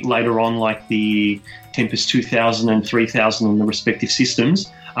 say, later on, like the Tempest 2000 and 3000 and the respective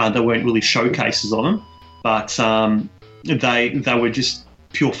systems, they weren't really showcases of them, but they were just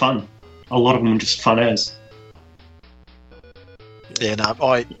pure fun. A lot of them were just fun as. Yeah, no,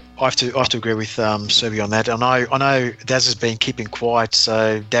 I have to agree with Serby on that. I know Daz has been keeping quiet,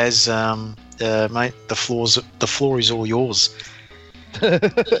 so Daz, mate, the floor is all yours.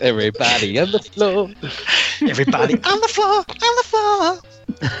 Everybody on the floor. Everybody on the floor.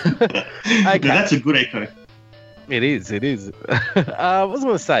 Okay. No, that's a good echo. It is. What was I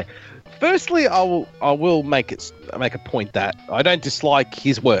going to say? Firstly, I will make a point that I don't dislike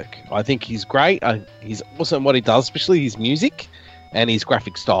his work. I think he's great. He's awesome at what he does, especially his music, and his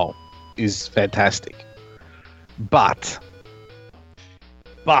graphic style is fantastic. But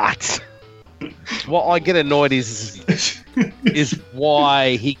what I get annoyed is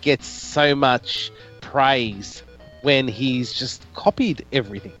why he gets so much praise when he's just copied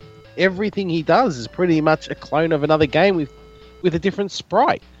everything. Everything he does is pretty much a clone of another game with a different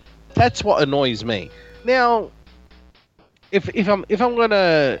sprite. That's what annoys me. Now, if I'm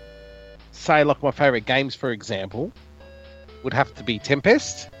gonna say like my favorite games, for example, would have to be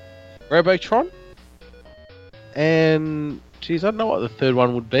Tempest, Robotron, and geez, I don't know what the third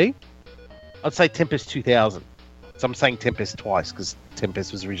one would be. I'd say Tempest 2000. So I'm saying Tempest twice because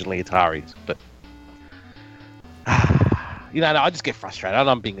Tempest was originally Atari's, but I just get frustrated.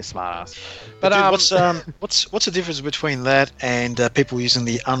 I'm being a smartass. But dude, what's the difference between that and people using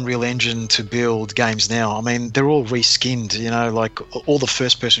the Unreal Engine to build games now? I mean, they're all reskinned. Like all the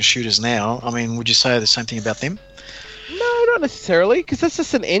first-person shooters now. I mean, would you say the same thing about them? No, not necessarily, because that's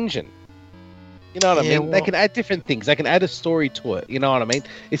just an engine. You know what I mean? Well, they can add different things. They can add a story to it. You know what I mean?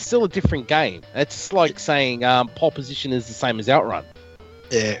 It's still a different game. It's like saying Pole Position is the same as Outrun.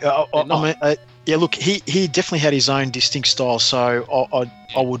 Yeah, look, he definitely had his own distinct style. So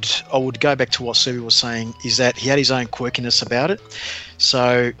I would go back to what Serby was saying, is that he had his own quirkiness about it.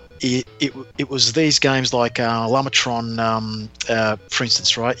 So it was these games like Lamatron, for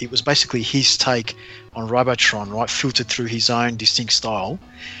instance, right? It was basically his take on Robotron, right, filtered through his own distinct style,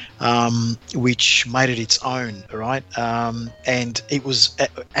 which made it its own, right? And it was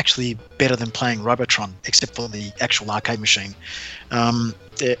actually better than playing Robotron, except for the actual arcade machine. And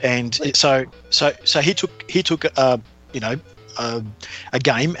so he took a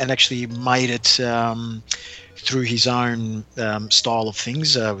game and actually made it through his own style of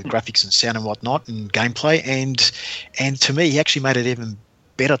things, with graphics and sound and whatnot and gameplay, and to me he actually made it even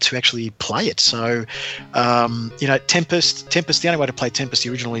better to actually play it. So Tempest, the only way to play Tempest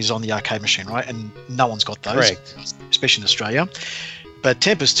originally is on the arcade machine, right? And no one's got those. Correct. Especially in Australia. But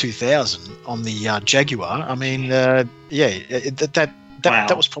Tempest 2000 on the Jaguar, I mean, wow.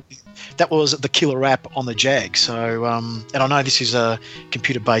 that was the killer app on the Jag. So, and I know this is a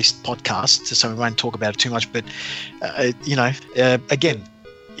computer-based podcast, so we won't talk about it too much. But again,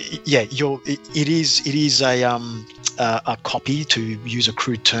 yeah, it is a copy, to use a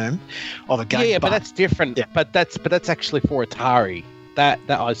crude term, of a game. Yeah, but that's different. Yeah. But that's actually for Atari. That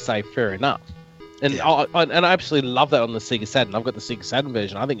I say fair enough. And I absolutely love that on the Sega Saturn. I've got the Sega Saturn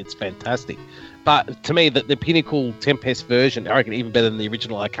version. I think it's fantastic. But to me, the pinnacle Tempest version, I reckon even better than the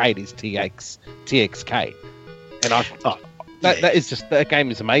original arcade, is TXK. And that is just, that game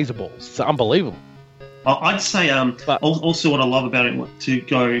is amazing. It's unbelievable. I'd say also what I love about it, to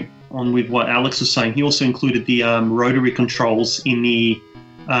go on with what Alex was saying, he also included the rotary controls in the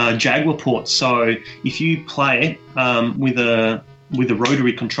Jaguar port. So if you play it with a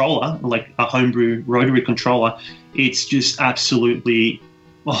rotary controller, like a homebrew rotary controller, it's just absolutely,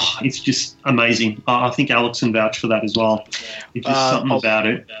 it's just amazing. I think Alex can vouch for that as well. It's just something about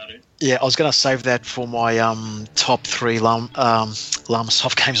it. Yeah, I was going to save that for my top three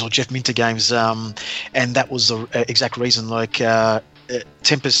Llamasoft games or Jeff Minter games, and that was the exact reason. Like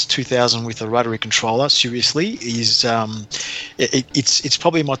Tempest 2000 with a rotary controller, seriously, is it's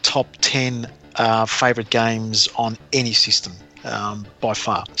probably my top 10 favorite games on any system. By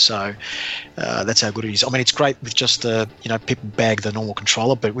far. So that's how good it is. I mean, it's great with just people bag the normal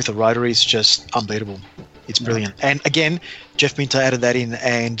controller, but with a rotary, it's just unbeatable. It's brilliant. And again, Jeff Minter added that in,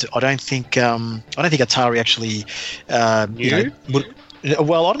 and I don't think Atari actually knew.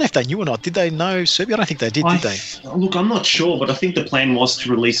 Well, I don't know if they knew or not. Did they know, Serby? I don't think they did they? Look, I'm not sure, but I think the plan was to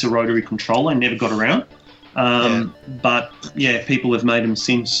release a rotary controller and never got around. But yeah, people have made them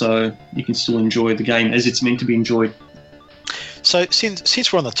since, so you can still enjoy the game as it's meant to be enjoyed. So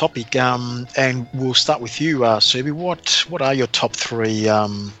since we're on the topic, and we'll start with you, Serby, what are your top 3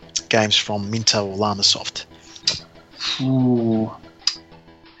 games from Minter or Llamasoft? Ooh.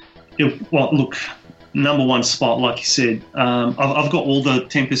 Well, look, number one spot, like you said, I've got all the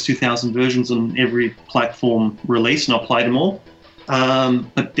Tempest 2000 versions on every platform release, and I played them all.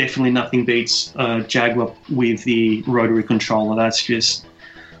 But definitely nothing beats Jaguar with the rotary controller. That's just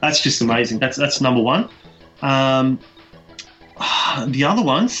amazing. That's number one. The other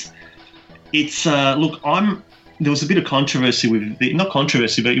ones, it's look, there was a bit of controversy with it. Not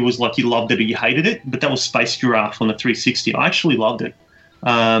controversy, but it was like you loved it or you hated it. But that was Space Giraffe on the 360. I actually loved it.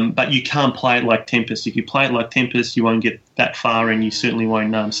 But you can't play it like Tempest. If you play it like Tempest, you won't get that far, and you certainly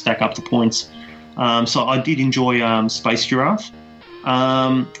won't stack up the points. So I did enjoy Space Giraffe.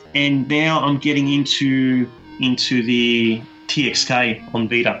 And now I'm getting into the TXK on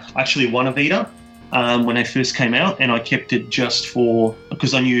Vita. I actually won a Vita when they first came out, and I kept it just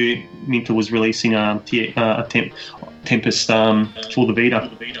because I knew Minter was releasing a Tempest for the Vita.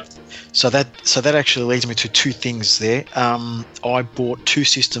 So that actually leads me to 2 things there. I bought 2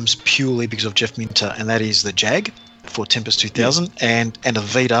 systems purely because of Jeff Minter, and that is the Jag for Tempest 2000 and a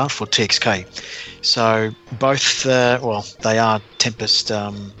Vita for TXK. So both, they are Tempest,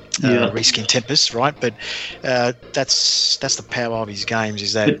 reskin Tempest, right? But that's the power of his games,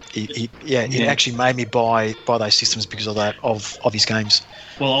 is that it actually made me buy those systems because of that, of his games.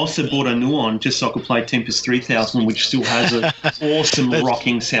 Well, I also bought a Nuon just so I could play Tempest 3000, which still has an awesome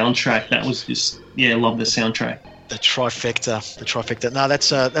rocking soundtrack. That was just, I love the soundtrack. The trifecta. No,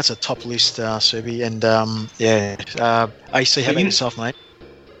 that's a top list, Serby. And AC, how about yourself, mate?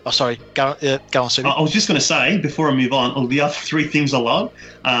 Oh, sorry. Go on, Serby. I was just going to say, before I move on, the other 3 things I love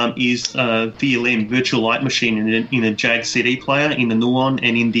is VLM, Virtual Light Machine, in a Jag CD player, in the Nuon,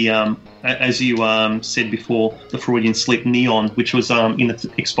 and in the, as you said before, the Freudian Slip Neon, which was in the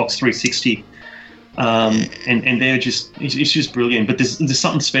Xbox 360. And they're just, it's just brilliant. But there's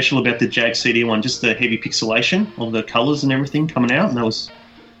something special about the Jag CD one, just the heavy pixelation of the colours and everything coming out, and that was,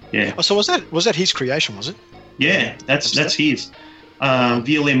 Oh, so was that his creation? Was it? Yeah, that's his.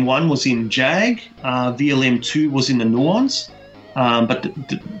 VLM 1 was in Jag. VLM 2 was in the Nuons, but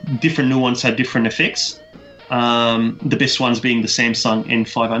the different Nuons had different effects. The best ones being the Samsung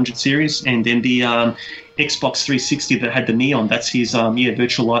N500 series, and then the Xbox 360 that had the Neon. That's his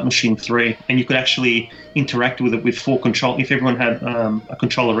Virtual Light Machine 3, and you could actually interact with it with 4 control. If everyone had a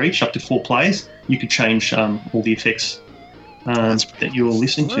controller each, up to 4 players, you could change all the effects that you were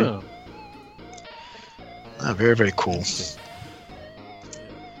listening to. Oh, very, very cool.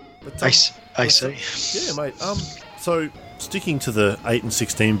 But, AC. Yeah, mate. So sticking to the 8 and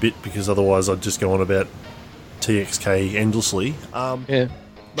 16-bit, because otherwise I'd just go on about TXK endlessly. Mate,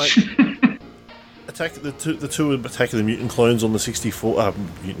 the two Attack of the Mutant Clones on the 64.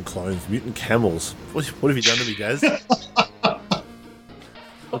 Mutant Camels. What have you done to me, Daz?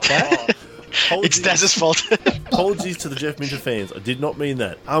 What's that? It's Daz's fault. Apologies to the Jeff Minter fans. I did not mean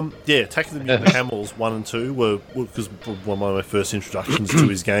that. Attack of the Mutant Camels 1 and 2 were because one of my first introductions to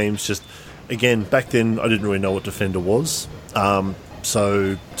his games. Just again, back then I didn't really know what Defender was.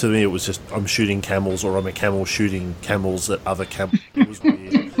 So to me, it was just I'm shooting camels, or I'm a camel shooting camels at other camels. It was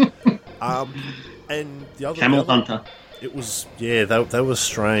weird. And the other Camel Hunter. It was they were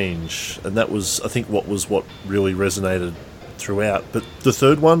strange, and that was I think what really resonated throughout. But the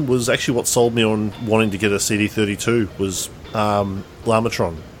third one was actually what sold me on wanting to get a CD32 was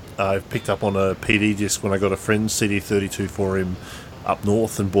Llamatron. I picked up on a PD disc when I got a friend's CD32 for him up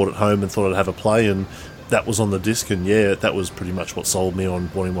north and brought it home and thought I'd have a play, and that was on the disc, and that was pretty much what sold me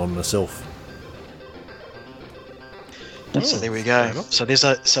on wanting one myself. So there we go. So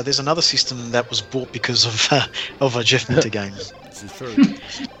there's another system that was bought because of a Jeff Minter game. This is true.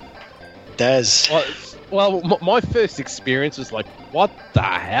 Daz. Well, my first experience was like, what the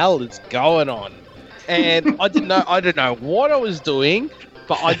hell is going on? And I didn't know what I was doing,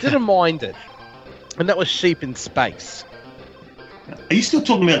 but I didn't mind it. And that was Sheep in Space. Are you still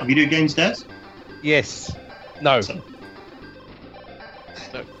talking about video games, Daz? Yes. No.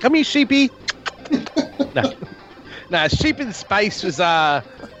 Come here, Sheepy. No, Sheep in Space was a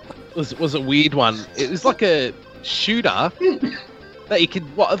weird one. It was like a shooter that you could.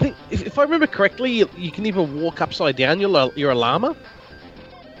 I think if I remember correctly, you can either walk upside down. You're a llama,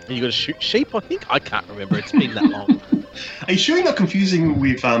 and you got to shoot sheep. I think I can't remember. It's been that long. Are you sure you're not confusing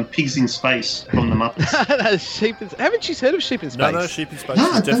with Pigs in Space from the Muppets? Haven't you heard of Sheep in Space? No, Sheep in Space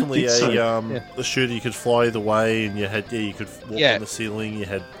was definitely a shooter. You could fly either way, and you could walk on the ceiling. You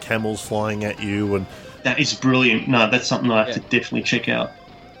had camels flying at you, and That is brilliant. No, that's something I have to definitely check out.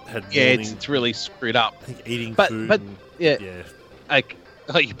 Had Yeah, morning, it's really screwed up. I think eating But- food. but- and, yeah. yeah. Like,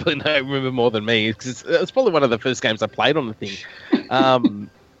 you probably know, remember more than me because it's probably one of the first games I played on the thing.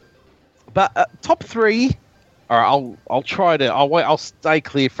 But top three, or I'll try to. I'll stay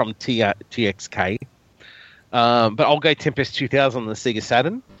clear from TXK. But I'll go Tempest 2000 on the Sega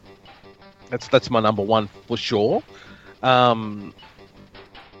Saturn. That's my number one for sure. Wow,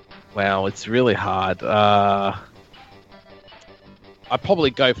 it's really hard. I'd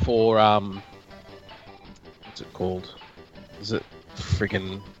probably go for what's it called? Is it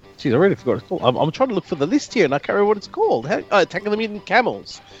freaking? Geez, I already forgot what it's called. I'm trying to look for the list here, and I can't remember what it's called. Attack of the Mutant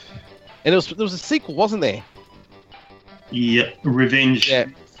Camels. And there was a sequel, wasn't there? Yep, Revenge.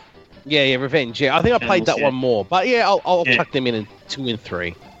 Yeah, Revenge. Yeah, I think I played that Camels, yeah. one more. But yeah, I'll Yeah. chuck them in 2 and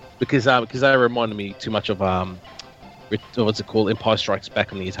 3 because they reminded me too much of what's it called? Empire Strikes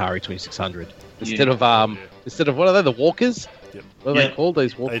Back on the Atari 2600. Instead of what are they? The Walkers? Yep. What are they Yeah. called?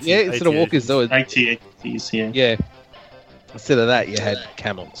 Those Walkers? AT- Yeah, instead of Walkers, though. AT-ATs, yeah. Yeah. Instead of that, you had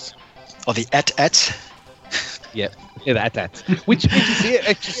camels. Or the at. Yeah, that. Which is yeah,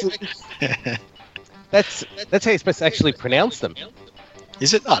 actually, that's how you're supposed to actually pronounce them.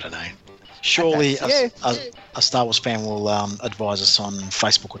 Is it? I don't know. Surely Yeah. a Star Wars fan will advise us on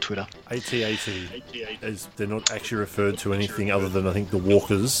Facebook or Twitter. AT-AT, as they're not actually referred to anything other than, I think, the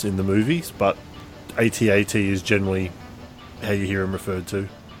walkers in the movies, but AT-AT is generally how you hear them referred to.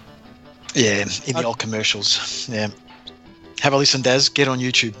 Yeah, in the old commercials. Yeah. Have a listen, Daz. Get on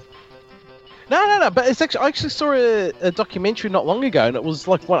YouTube. No. But it's actually I actually saw a documentary not long ago, and it was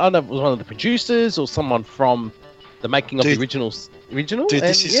like I don't know if it was one of the producers or someone from the making of Dude. the original. Dude, And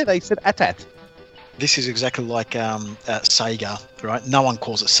this is- yeah, they said AT-AT. This is exactly like Sega, right? No one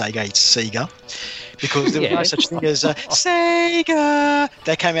calls it Sega, it's Sega. Because there was Yeah. no such thing as Sega.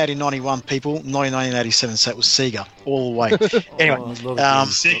 They came out in 91, people. 1987, so it was Sega all the way. Anyway, not um, again,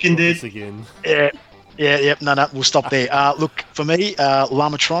 Seconded. not this again. yeah, no, we'll stop there. Look, for me,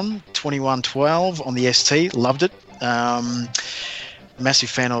 Lamatron 2112 on the ST, loved it. Massive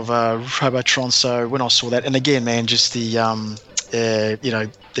fan of Robotron, so when I saw that, and again, man, just the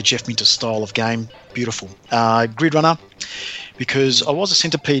the Jeff Minter style of game, beautiful. Grid Runner, because I was a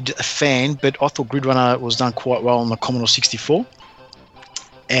Centipede fan, but I thought Grid Runner was done quite well on the Commodore 64.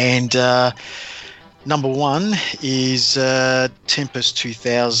 And number one is Tempest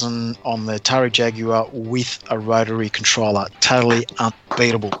 2000 on the Atari Jaguar with a rotary controller, totally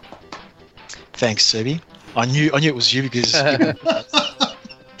unbeatable. Thanks, Sebi. I knew it was you because.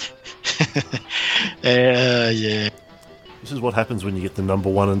 Yeah. This is what happens when you get the number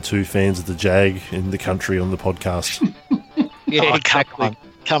 1 and 2 fans of the Jag in the country on the podcast. Yeah, Oh, exactly.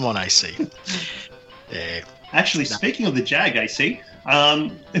 Come on, AC. Yeah. Actually, speaking of the Jag, AC,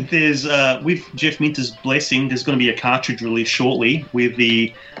 there's with Jeff Minter's blessing, there's going to be a cartridge release shortly with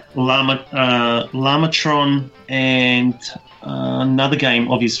the Lamatron and another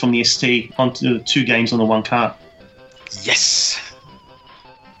game of his from the ST onto 2 games on the one cart. Yes.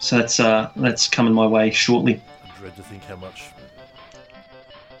 So that's coming my way shortly. I dread to think how much.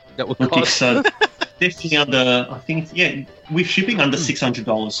 That would Look, cost. it's definitely under. I think with shipping under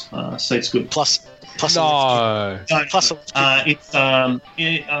 $600. So it's good. Plus. No. Plus. It's I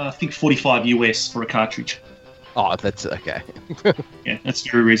think $45 US for a cartridge. Oh, that's okay. Yeah, that's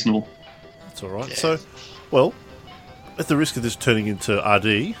very reasonable. It's all right. Yeah. So, well, at the risk of this turning into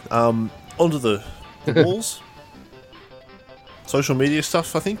RD, onto the walls. Social media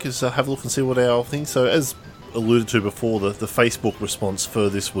stuff, I think, is have a look and see what our thing. So, as alluded to before, the Facebook response for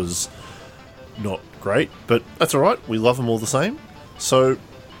this was not great, but that's all right. We love them all the same. So,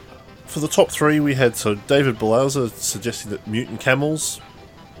 for the top 3, we had David Belauza suggesting that Mutant Camels,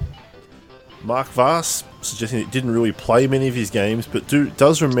 Mark Vass suggesting it didn't really play many of his games, but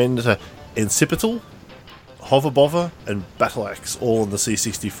does remember Encipital, Hoverbother, and Battle Axe all on the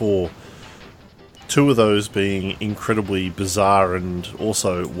C64. 2 of those being incredibly bizarre and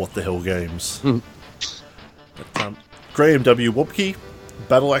also what the hell games. But, Graham W. Wobke,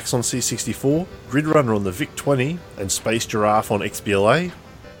 Battle Axe on C64, Grid Runner on the VIC-20, and Space Giraffe on XBLA.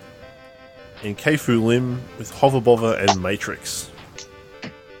 And Keifu Lim with Hoverbother and Matrix.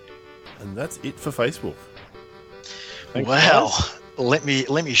 And that's it for Facebook. Thanks, Wow. guys. Let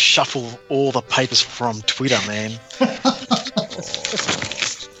me shuffle all the papers from Twitter, man.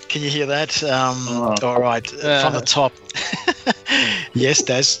 Can you hear that? All right, from the top. Yes,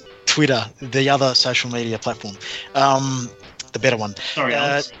 Daz. Twitter, the other social media platform, the better one. Sorry,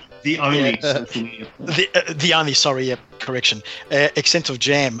 Alex. The only social media. The only, sorry, yeah, correction. Extent of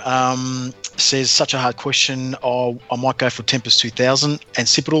Jam. says, such a hard question. I might go for Tempest 2000 and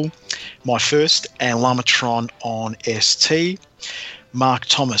Citadel, my first, and Lamatron on ST. Mark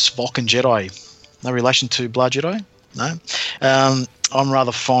Thomas, Vulcan Jedi. No relation to Blood Jedi? No. I'm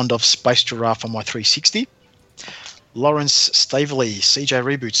rather fond of Space Giraffe on my 360. Lawrence Staveley, CJ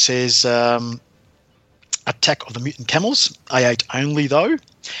Reboot, says Attack of the Mutant Camels, A8 only though.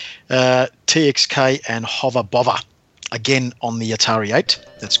 TXK and Hover Bother, again on the Atari 8.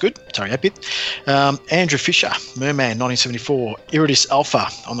 That's good, Atari 8-bit. Andrew Fisher, Merman 1974, Iridis Alpha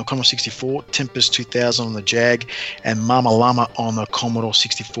on the Commodore 64, Tempest 2000 on the Jag, and Mama Llama on the Commodore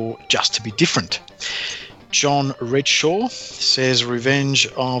 64, just to be different. John Redshaw says Revenge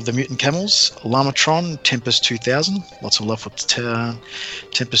of the Mutant Camels, Lamatron, Tempest 2000. Lots of love for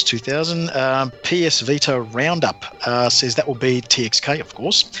Tempest 2000. PS Vita Roundup says that will be TXK, of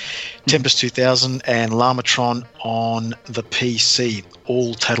course. Tempest 2000 and Lamatron on the PC.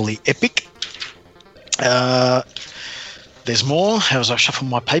 All totally epic. There's more as I shuffle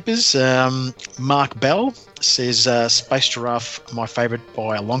my papers. Mark Bell says Space Giraffe, my favourite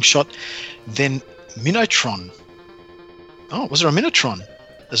by a long shot. Then Minotron. Oh, was there a Minotron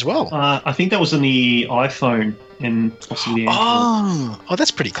as well? I think that was on the iPhone and possibly Android. Oh, that's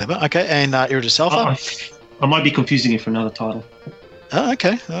pretty clever. Okay, and Iridis Alpha. I might be confusing it for another title. Oh,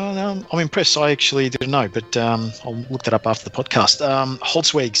 okay. I'm impressed. I actually didn't know, but I'll look that up after the podcast.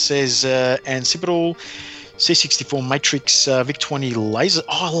 Holtzweg says, and Citadel, C64 Matrix, VIC-20 Laser.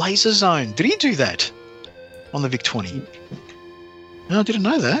 Oh, Laser Zone. Did he do that on the VIC-20? No, I didn't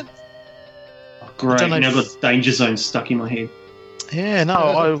know that. Great. Now I've got Danger Zone stuck in my head. Yeah,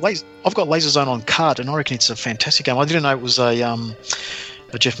 no, I've got Laser Zone on card, and I reckon it's a fantastic game. I didn't know it was a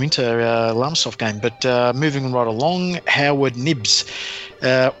Jeff Minter Lamasoft game. But moving right along, Howard Nibs,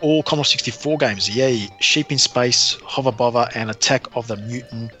 all Commodore 64 games. Yay! Sheep in Space, Hover Bother, and Attack of the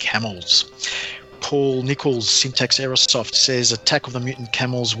Mutant Camels. Paul Nichols, Syntax Aerosoft, says Attack of the Mutant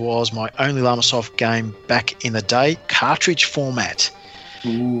Camels was my only Lamasoft game back in the day, cartridge format.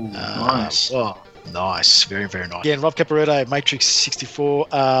 Ooh, nice. Oh, nice. Very, very nice. Again, Rob Caporetto, Matrix 64,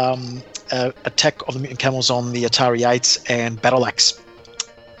 Attack of the Mutant Camels on the Atari 8s, and Battle Axe,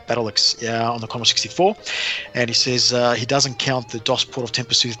 on the Commodore 64. And he says he doesn't count the DOS port of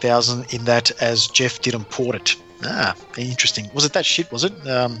Tempest 2000 in that, as Jeff didn't port it. Interesting. Was it that shit, was it,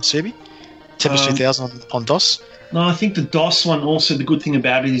 Serbi? Tempest 2000 on DOS? No, I think the DOS one also, the good thing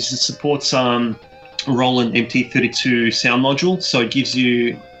about it is it supports Roland MT32 sound module, so it gives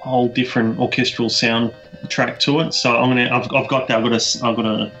you a whole different orchestral sound track to it. So I've got that. I've got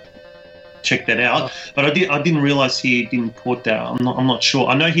to check that out. But I didn't realize he didn't port that. I'm not sure.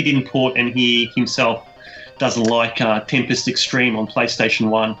 I know he didn't port, and he himself doesn't like Tempest Extreme on PlayStation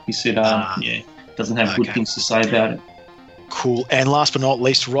 1. He said, doesn't have good things to say about it. Cool. And last but not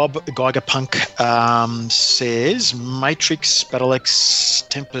least, Rob Geigerpunk says Matrix, Battle X,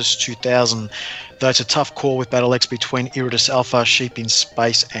 Tempest 2000. Though it's a tough call with Battle X between Iridis Alpha, Sheep in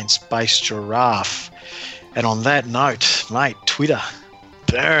Space, and Space Giraffe. And on that note, mate, Twitter,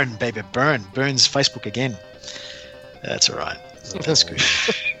 burn, baby, burn. Burns Facebook again. That's all right. That's good.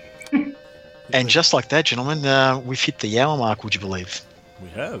 And just like that, gentlemen, we've hit the hour mark, would you believe? We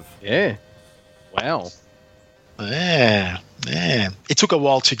have. Yeah. Wow. Yeah. It took a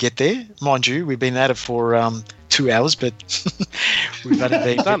while to get there, mind you. We've been at it for 2 hours, but we've only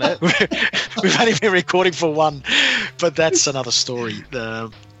been we've only been recording for one. But that's another story,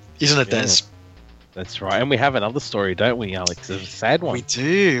 isn't it, Daz? That's right, and we have another story, don't we, Alex? It's a sad one. We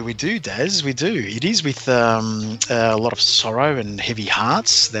do, Daz. We do. It is with a lot of sorrow and heavy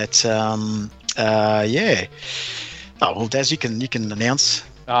hearts. That yeah. Oh well, Daz, you can announce.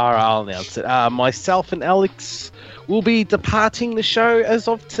 I'll announce it. Myself and Alex will be departing the show as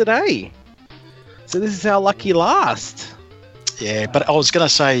of today. So this is our lucky last. Yeah, but I was going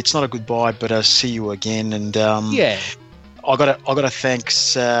to say it's not a goodbye, but I see you again. And yeah, I got to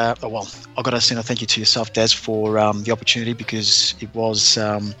thanks. I got to send a thank you to yourself, Daz, for the opportunity, because it was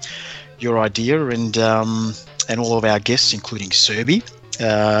your idea, and all of our guests, including Serbi,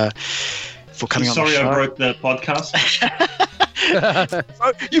 for coming on the show. Sorry, I broke the podcast.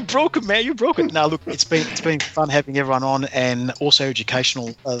 You broke it, man. You broke it. No, look, it's been fun having everyone on, and also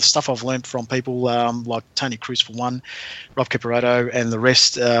educational stuff I've learned from people like Tony Cruz for one, Rob Caporetto, and the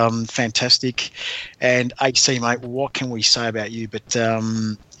rest. Fantastic. And HC, mate, what can we say about you? But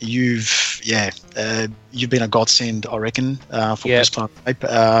you've been a godsend, I reckon, for Press Plant Tape.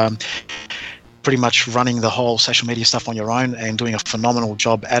 Pretty much running the whole social media stuff on your own and doing a phenomenal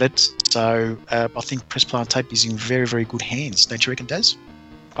job at it. So I think Press Plant Tape is in very, very good hands. Don't you reckon, Daz?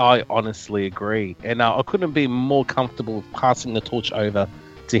 I honestly agree. And I couldn't be more comfortable passing the torch over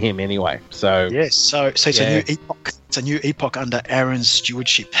to him anyway. So Yes, so it's Yeah. a new epoch. It's a new epoch under Aaron's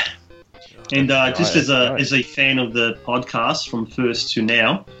stewardship. And just Right, as a right. as a fan of the podcast from first to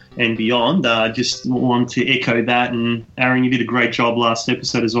now and beyond, just want to echo that. And Aaron, you did a great job last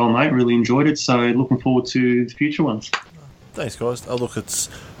episode as well, mate. Really enjoyed it. So looking forward to the future ones. Thanks, guys. Look,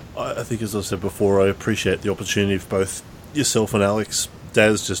 I think, as I said before, I appreciate the opportunity of both yourself and Alex,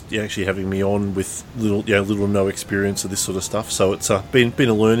 Daz, just actually having me on with little or no experience of this sort of stuff. So it's been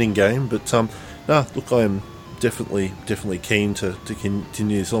a learning game, but look, I am definitely keen to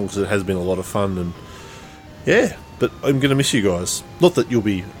continue this on because it has been a lot of fun, and yeah. But I'm going to miss you guys. Not that you'll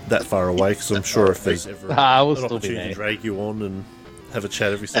be that far away, because I'm sure if there's ever we'll an still be opportunity there. to drag you on and have a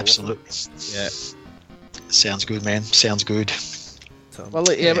chat every so often. Absolutely. Yeah. Sounds good, man. Sounds good. Well,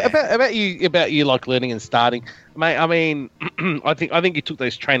 yeah. About you like learning and starting, mate. I mean, I think you took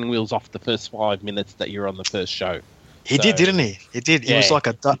those training wheels off the first 5 minutes that you were on the first show. He did, didn't he? He did. He was Yeah. like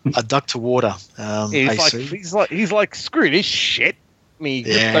a duck to water. AC. He's like screw this shit. Me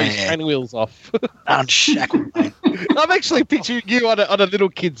get those training wheels off. Unshackled, mate. I'm actually picturing you on a little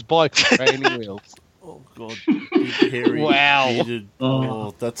kid's bike with training wheels. Oh god, big, hairy, Wow. bearded.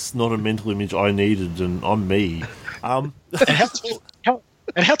 Oh, that's not a mental image I needed, and I'm me. And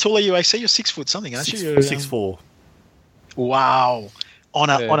how tall are you, AC? You're 6 foot something, aren't you? 6'4". Wow.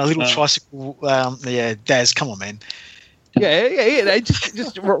 On a little Wow. tricycle. Daz, come on, man. Yeah. They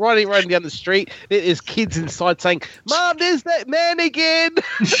just riding down the street. There's kids inside saying, "Mom, there's that man again."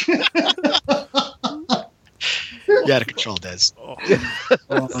 You're out of control, Daz.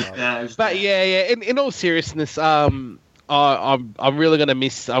 But yeah. In all seriousness, I'm really gonna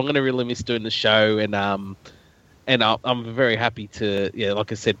miss. I'm gonna really miss doing the show, and I'm very happy to,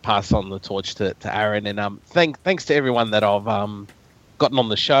 like I said, pass on the torch to Aaron, and thanks to everyone that I've gotten on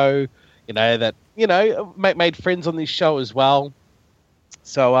the show. That made friends on this show as well.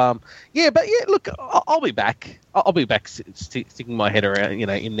 So look, I'll be back. I'll be back sticking my head around,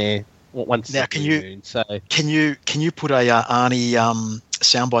 in there once. Now, can you- noon, so Can you put a Arnie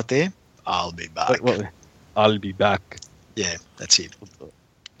soundbite there? I'll be back. I'll be back. Yeah, that's it.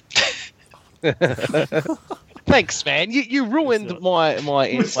 Thanks, man. You ruined my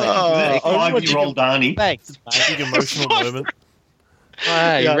intro. Oh, Five-year-old Arnie. Thanks, mate. Big emotional moment.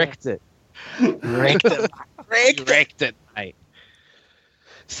 Hey, Yeah. you wrecked it. Wrecked it, mate.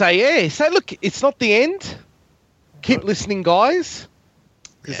 So look, it's not the end. Keep listening, guys,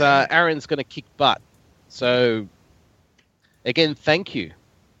 because Aaron's going to kick butt. So again, thank you.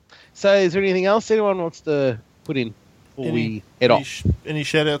 So is there anything else anyone wants to put in before we head off? Any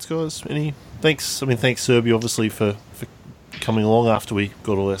shout outs, guys? Any thanks? I mean, thanks Serbia obviously for coming along after we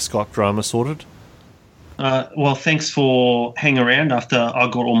got all our Skype drama sorted. Well, thanks for hanging around after I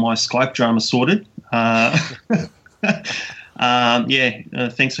got all my Skype drama sorted. Thanks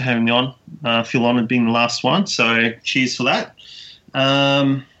for having me on. I feel honoured being the last one, so cheers for that.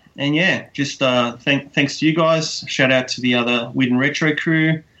 Thanks to you guys. Shout out to the other Weird and Retro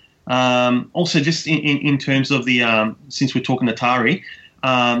crew. Also, just in terms of the since we're talking Atari,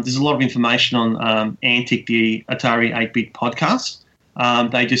 there's a lot of information on Antic, the Atari 8-bit podcast.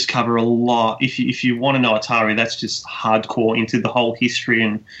 They just cover a lot. If you want to know Atari, that's just hardcore into the whole history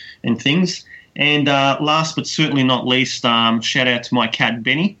and things. And last but certainly not least, shout out to my cat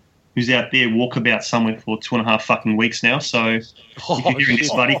Benny, who's out there walkabout somewhere for 2.5 fucking weeks now. So if you're hearing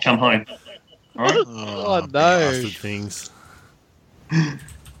this, buddy, come home. All right. Oh no, Bastard things.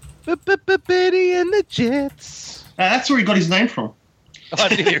 Betty and the Jets. That's where he got his name from. Oh,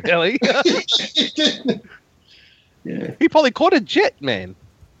 did you really? Yeah. He probably caught a jet, man.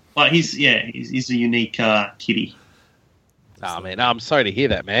 But he's a unique kitty. Oh, man, I'm sorry to hear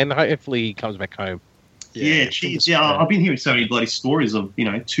that, man. Hopefully he comes back home. Yeah, geez. Yeah, I've been hearing so many bloody stories of,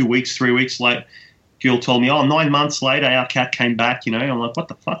 2 weeks, 3 weeks late. Girl told me, 9 months later, our cat came back, I'm like, what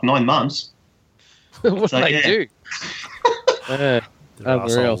the fuck, 9 months? What So, do they yeah. do? They're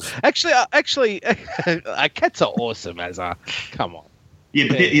Unreal. assholes. Actually, cats are awesome, come on. Yeah,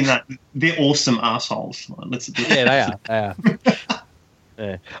 but they're awesome assholes. Yeah, they are.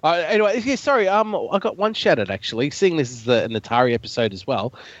 Yeah. Anyway, sorry. I got one shout out actually. Seeing this is an Atari episode as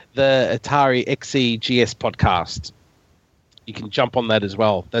well, the Atari XEGS podcast. You can jump on that as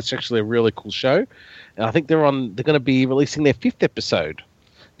well. That's actually a really cool show, and I think they're going to be releasing their 5th episode.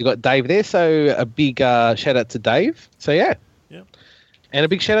 You got Dave there, so a big shout out to Dave. So yeah, and a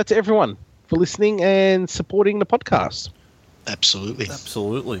big shout out to everyone for listening and supporting the podcast. Absolutely.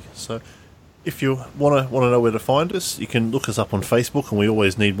 Absolutely. So, if you want to know where to find us, you can look us up on Facebook, and we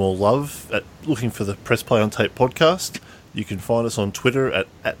always need more love at looking for the Press Play on Tape podcast. You can find us on Twitter at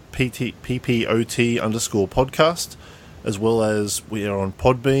ppot_podcast. as well as we are on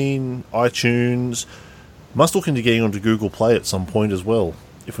Podbean, iTunes. Must look into getting onto Google Play at some point as well,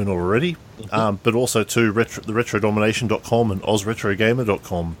 if we're not already. But also to the retrodomination.com and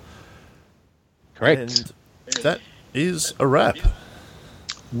ozretrogamer.com. Correct. And that is a wrap.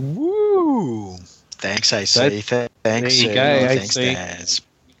 Woo! Thanks, AC. Thanks, there you go, Thanks, AC. Daz.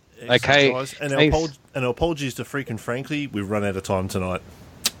 Okay. Guys. And Hey. our apologies to Freakin' Frankly, we've run out of time tonight.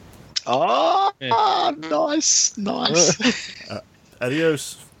 Oh, Yeah. nice.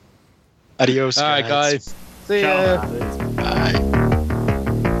 Adios. Adios, All right, guys. See ya. Bye.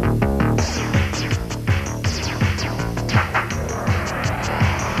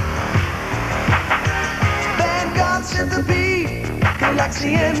 Vanguard Centipede,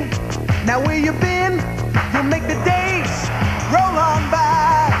 Galaxian. Now where you been? You'll make the days roll on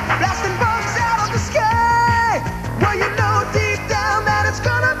by. Blasting bugs out of the sky. Well, you know deep down that it's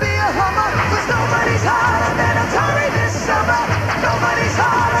gonna be a hummer. 'Cause nobody's harder than Atari this summer. Nobody's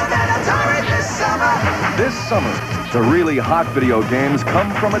harder than Atari this summer. This summer, the really hot video games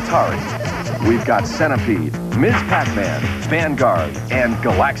come from Atari. We've got Centipede, Ms. Pac-Man, Vanguard, and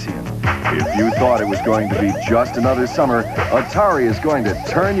Galaxian. If you thought it was going to be just another summer, Atari is going to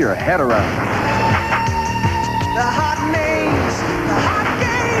turn your head around. The hot names, the hot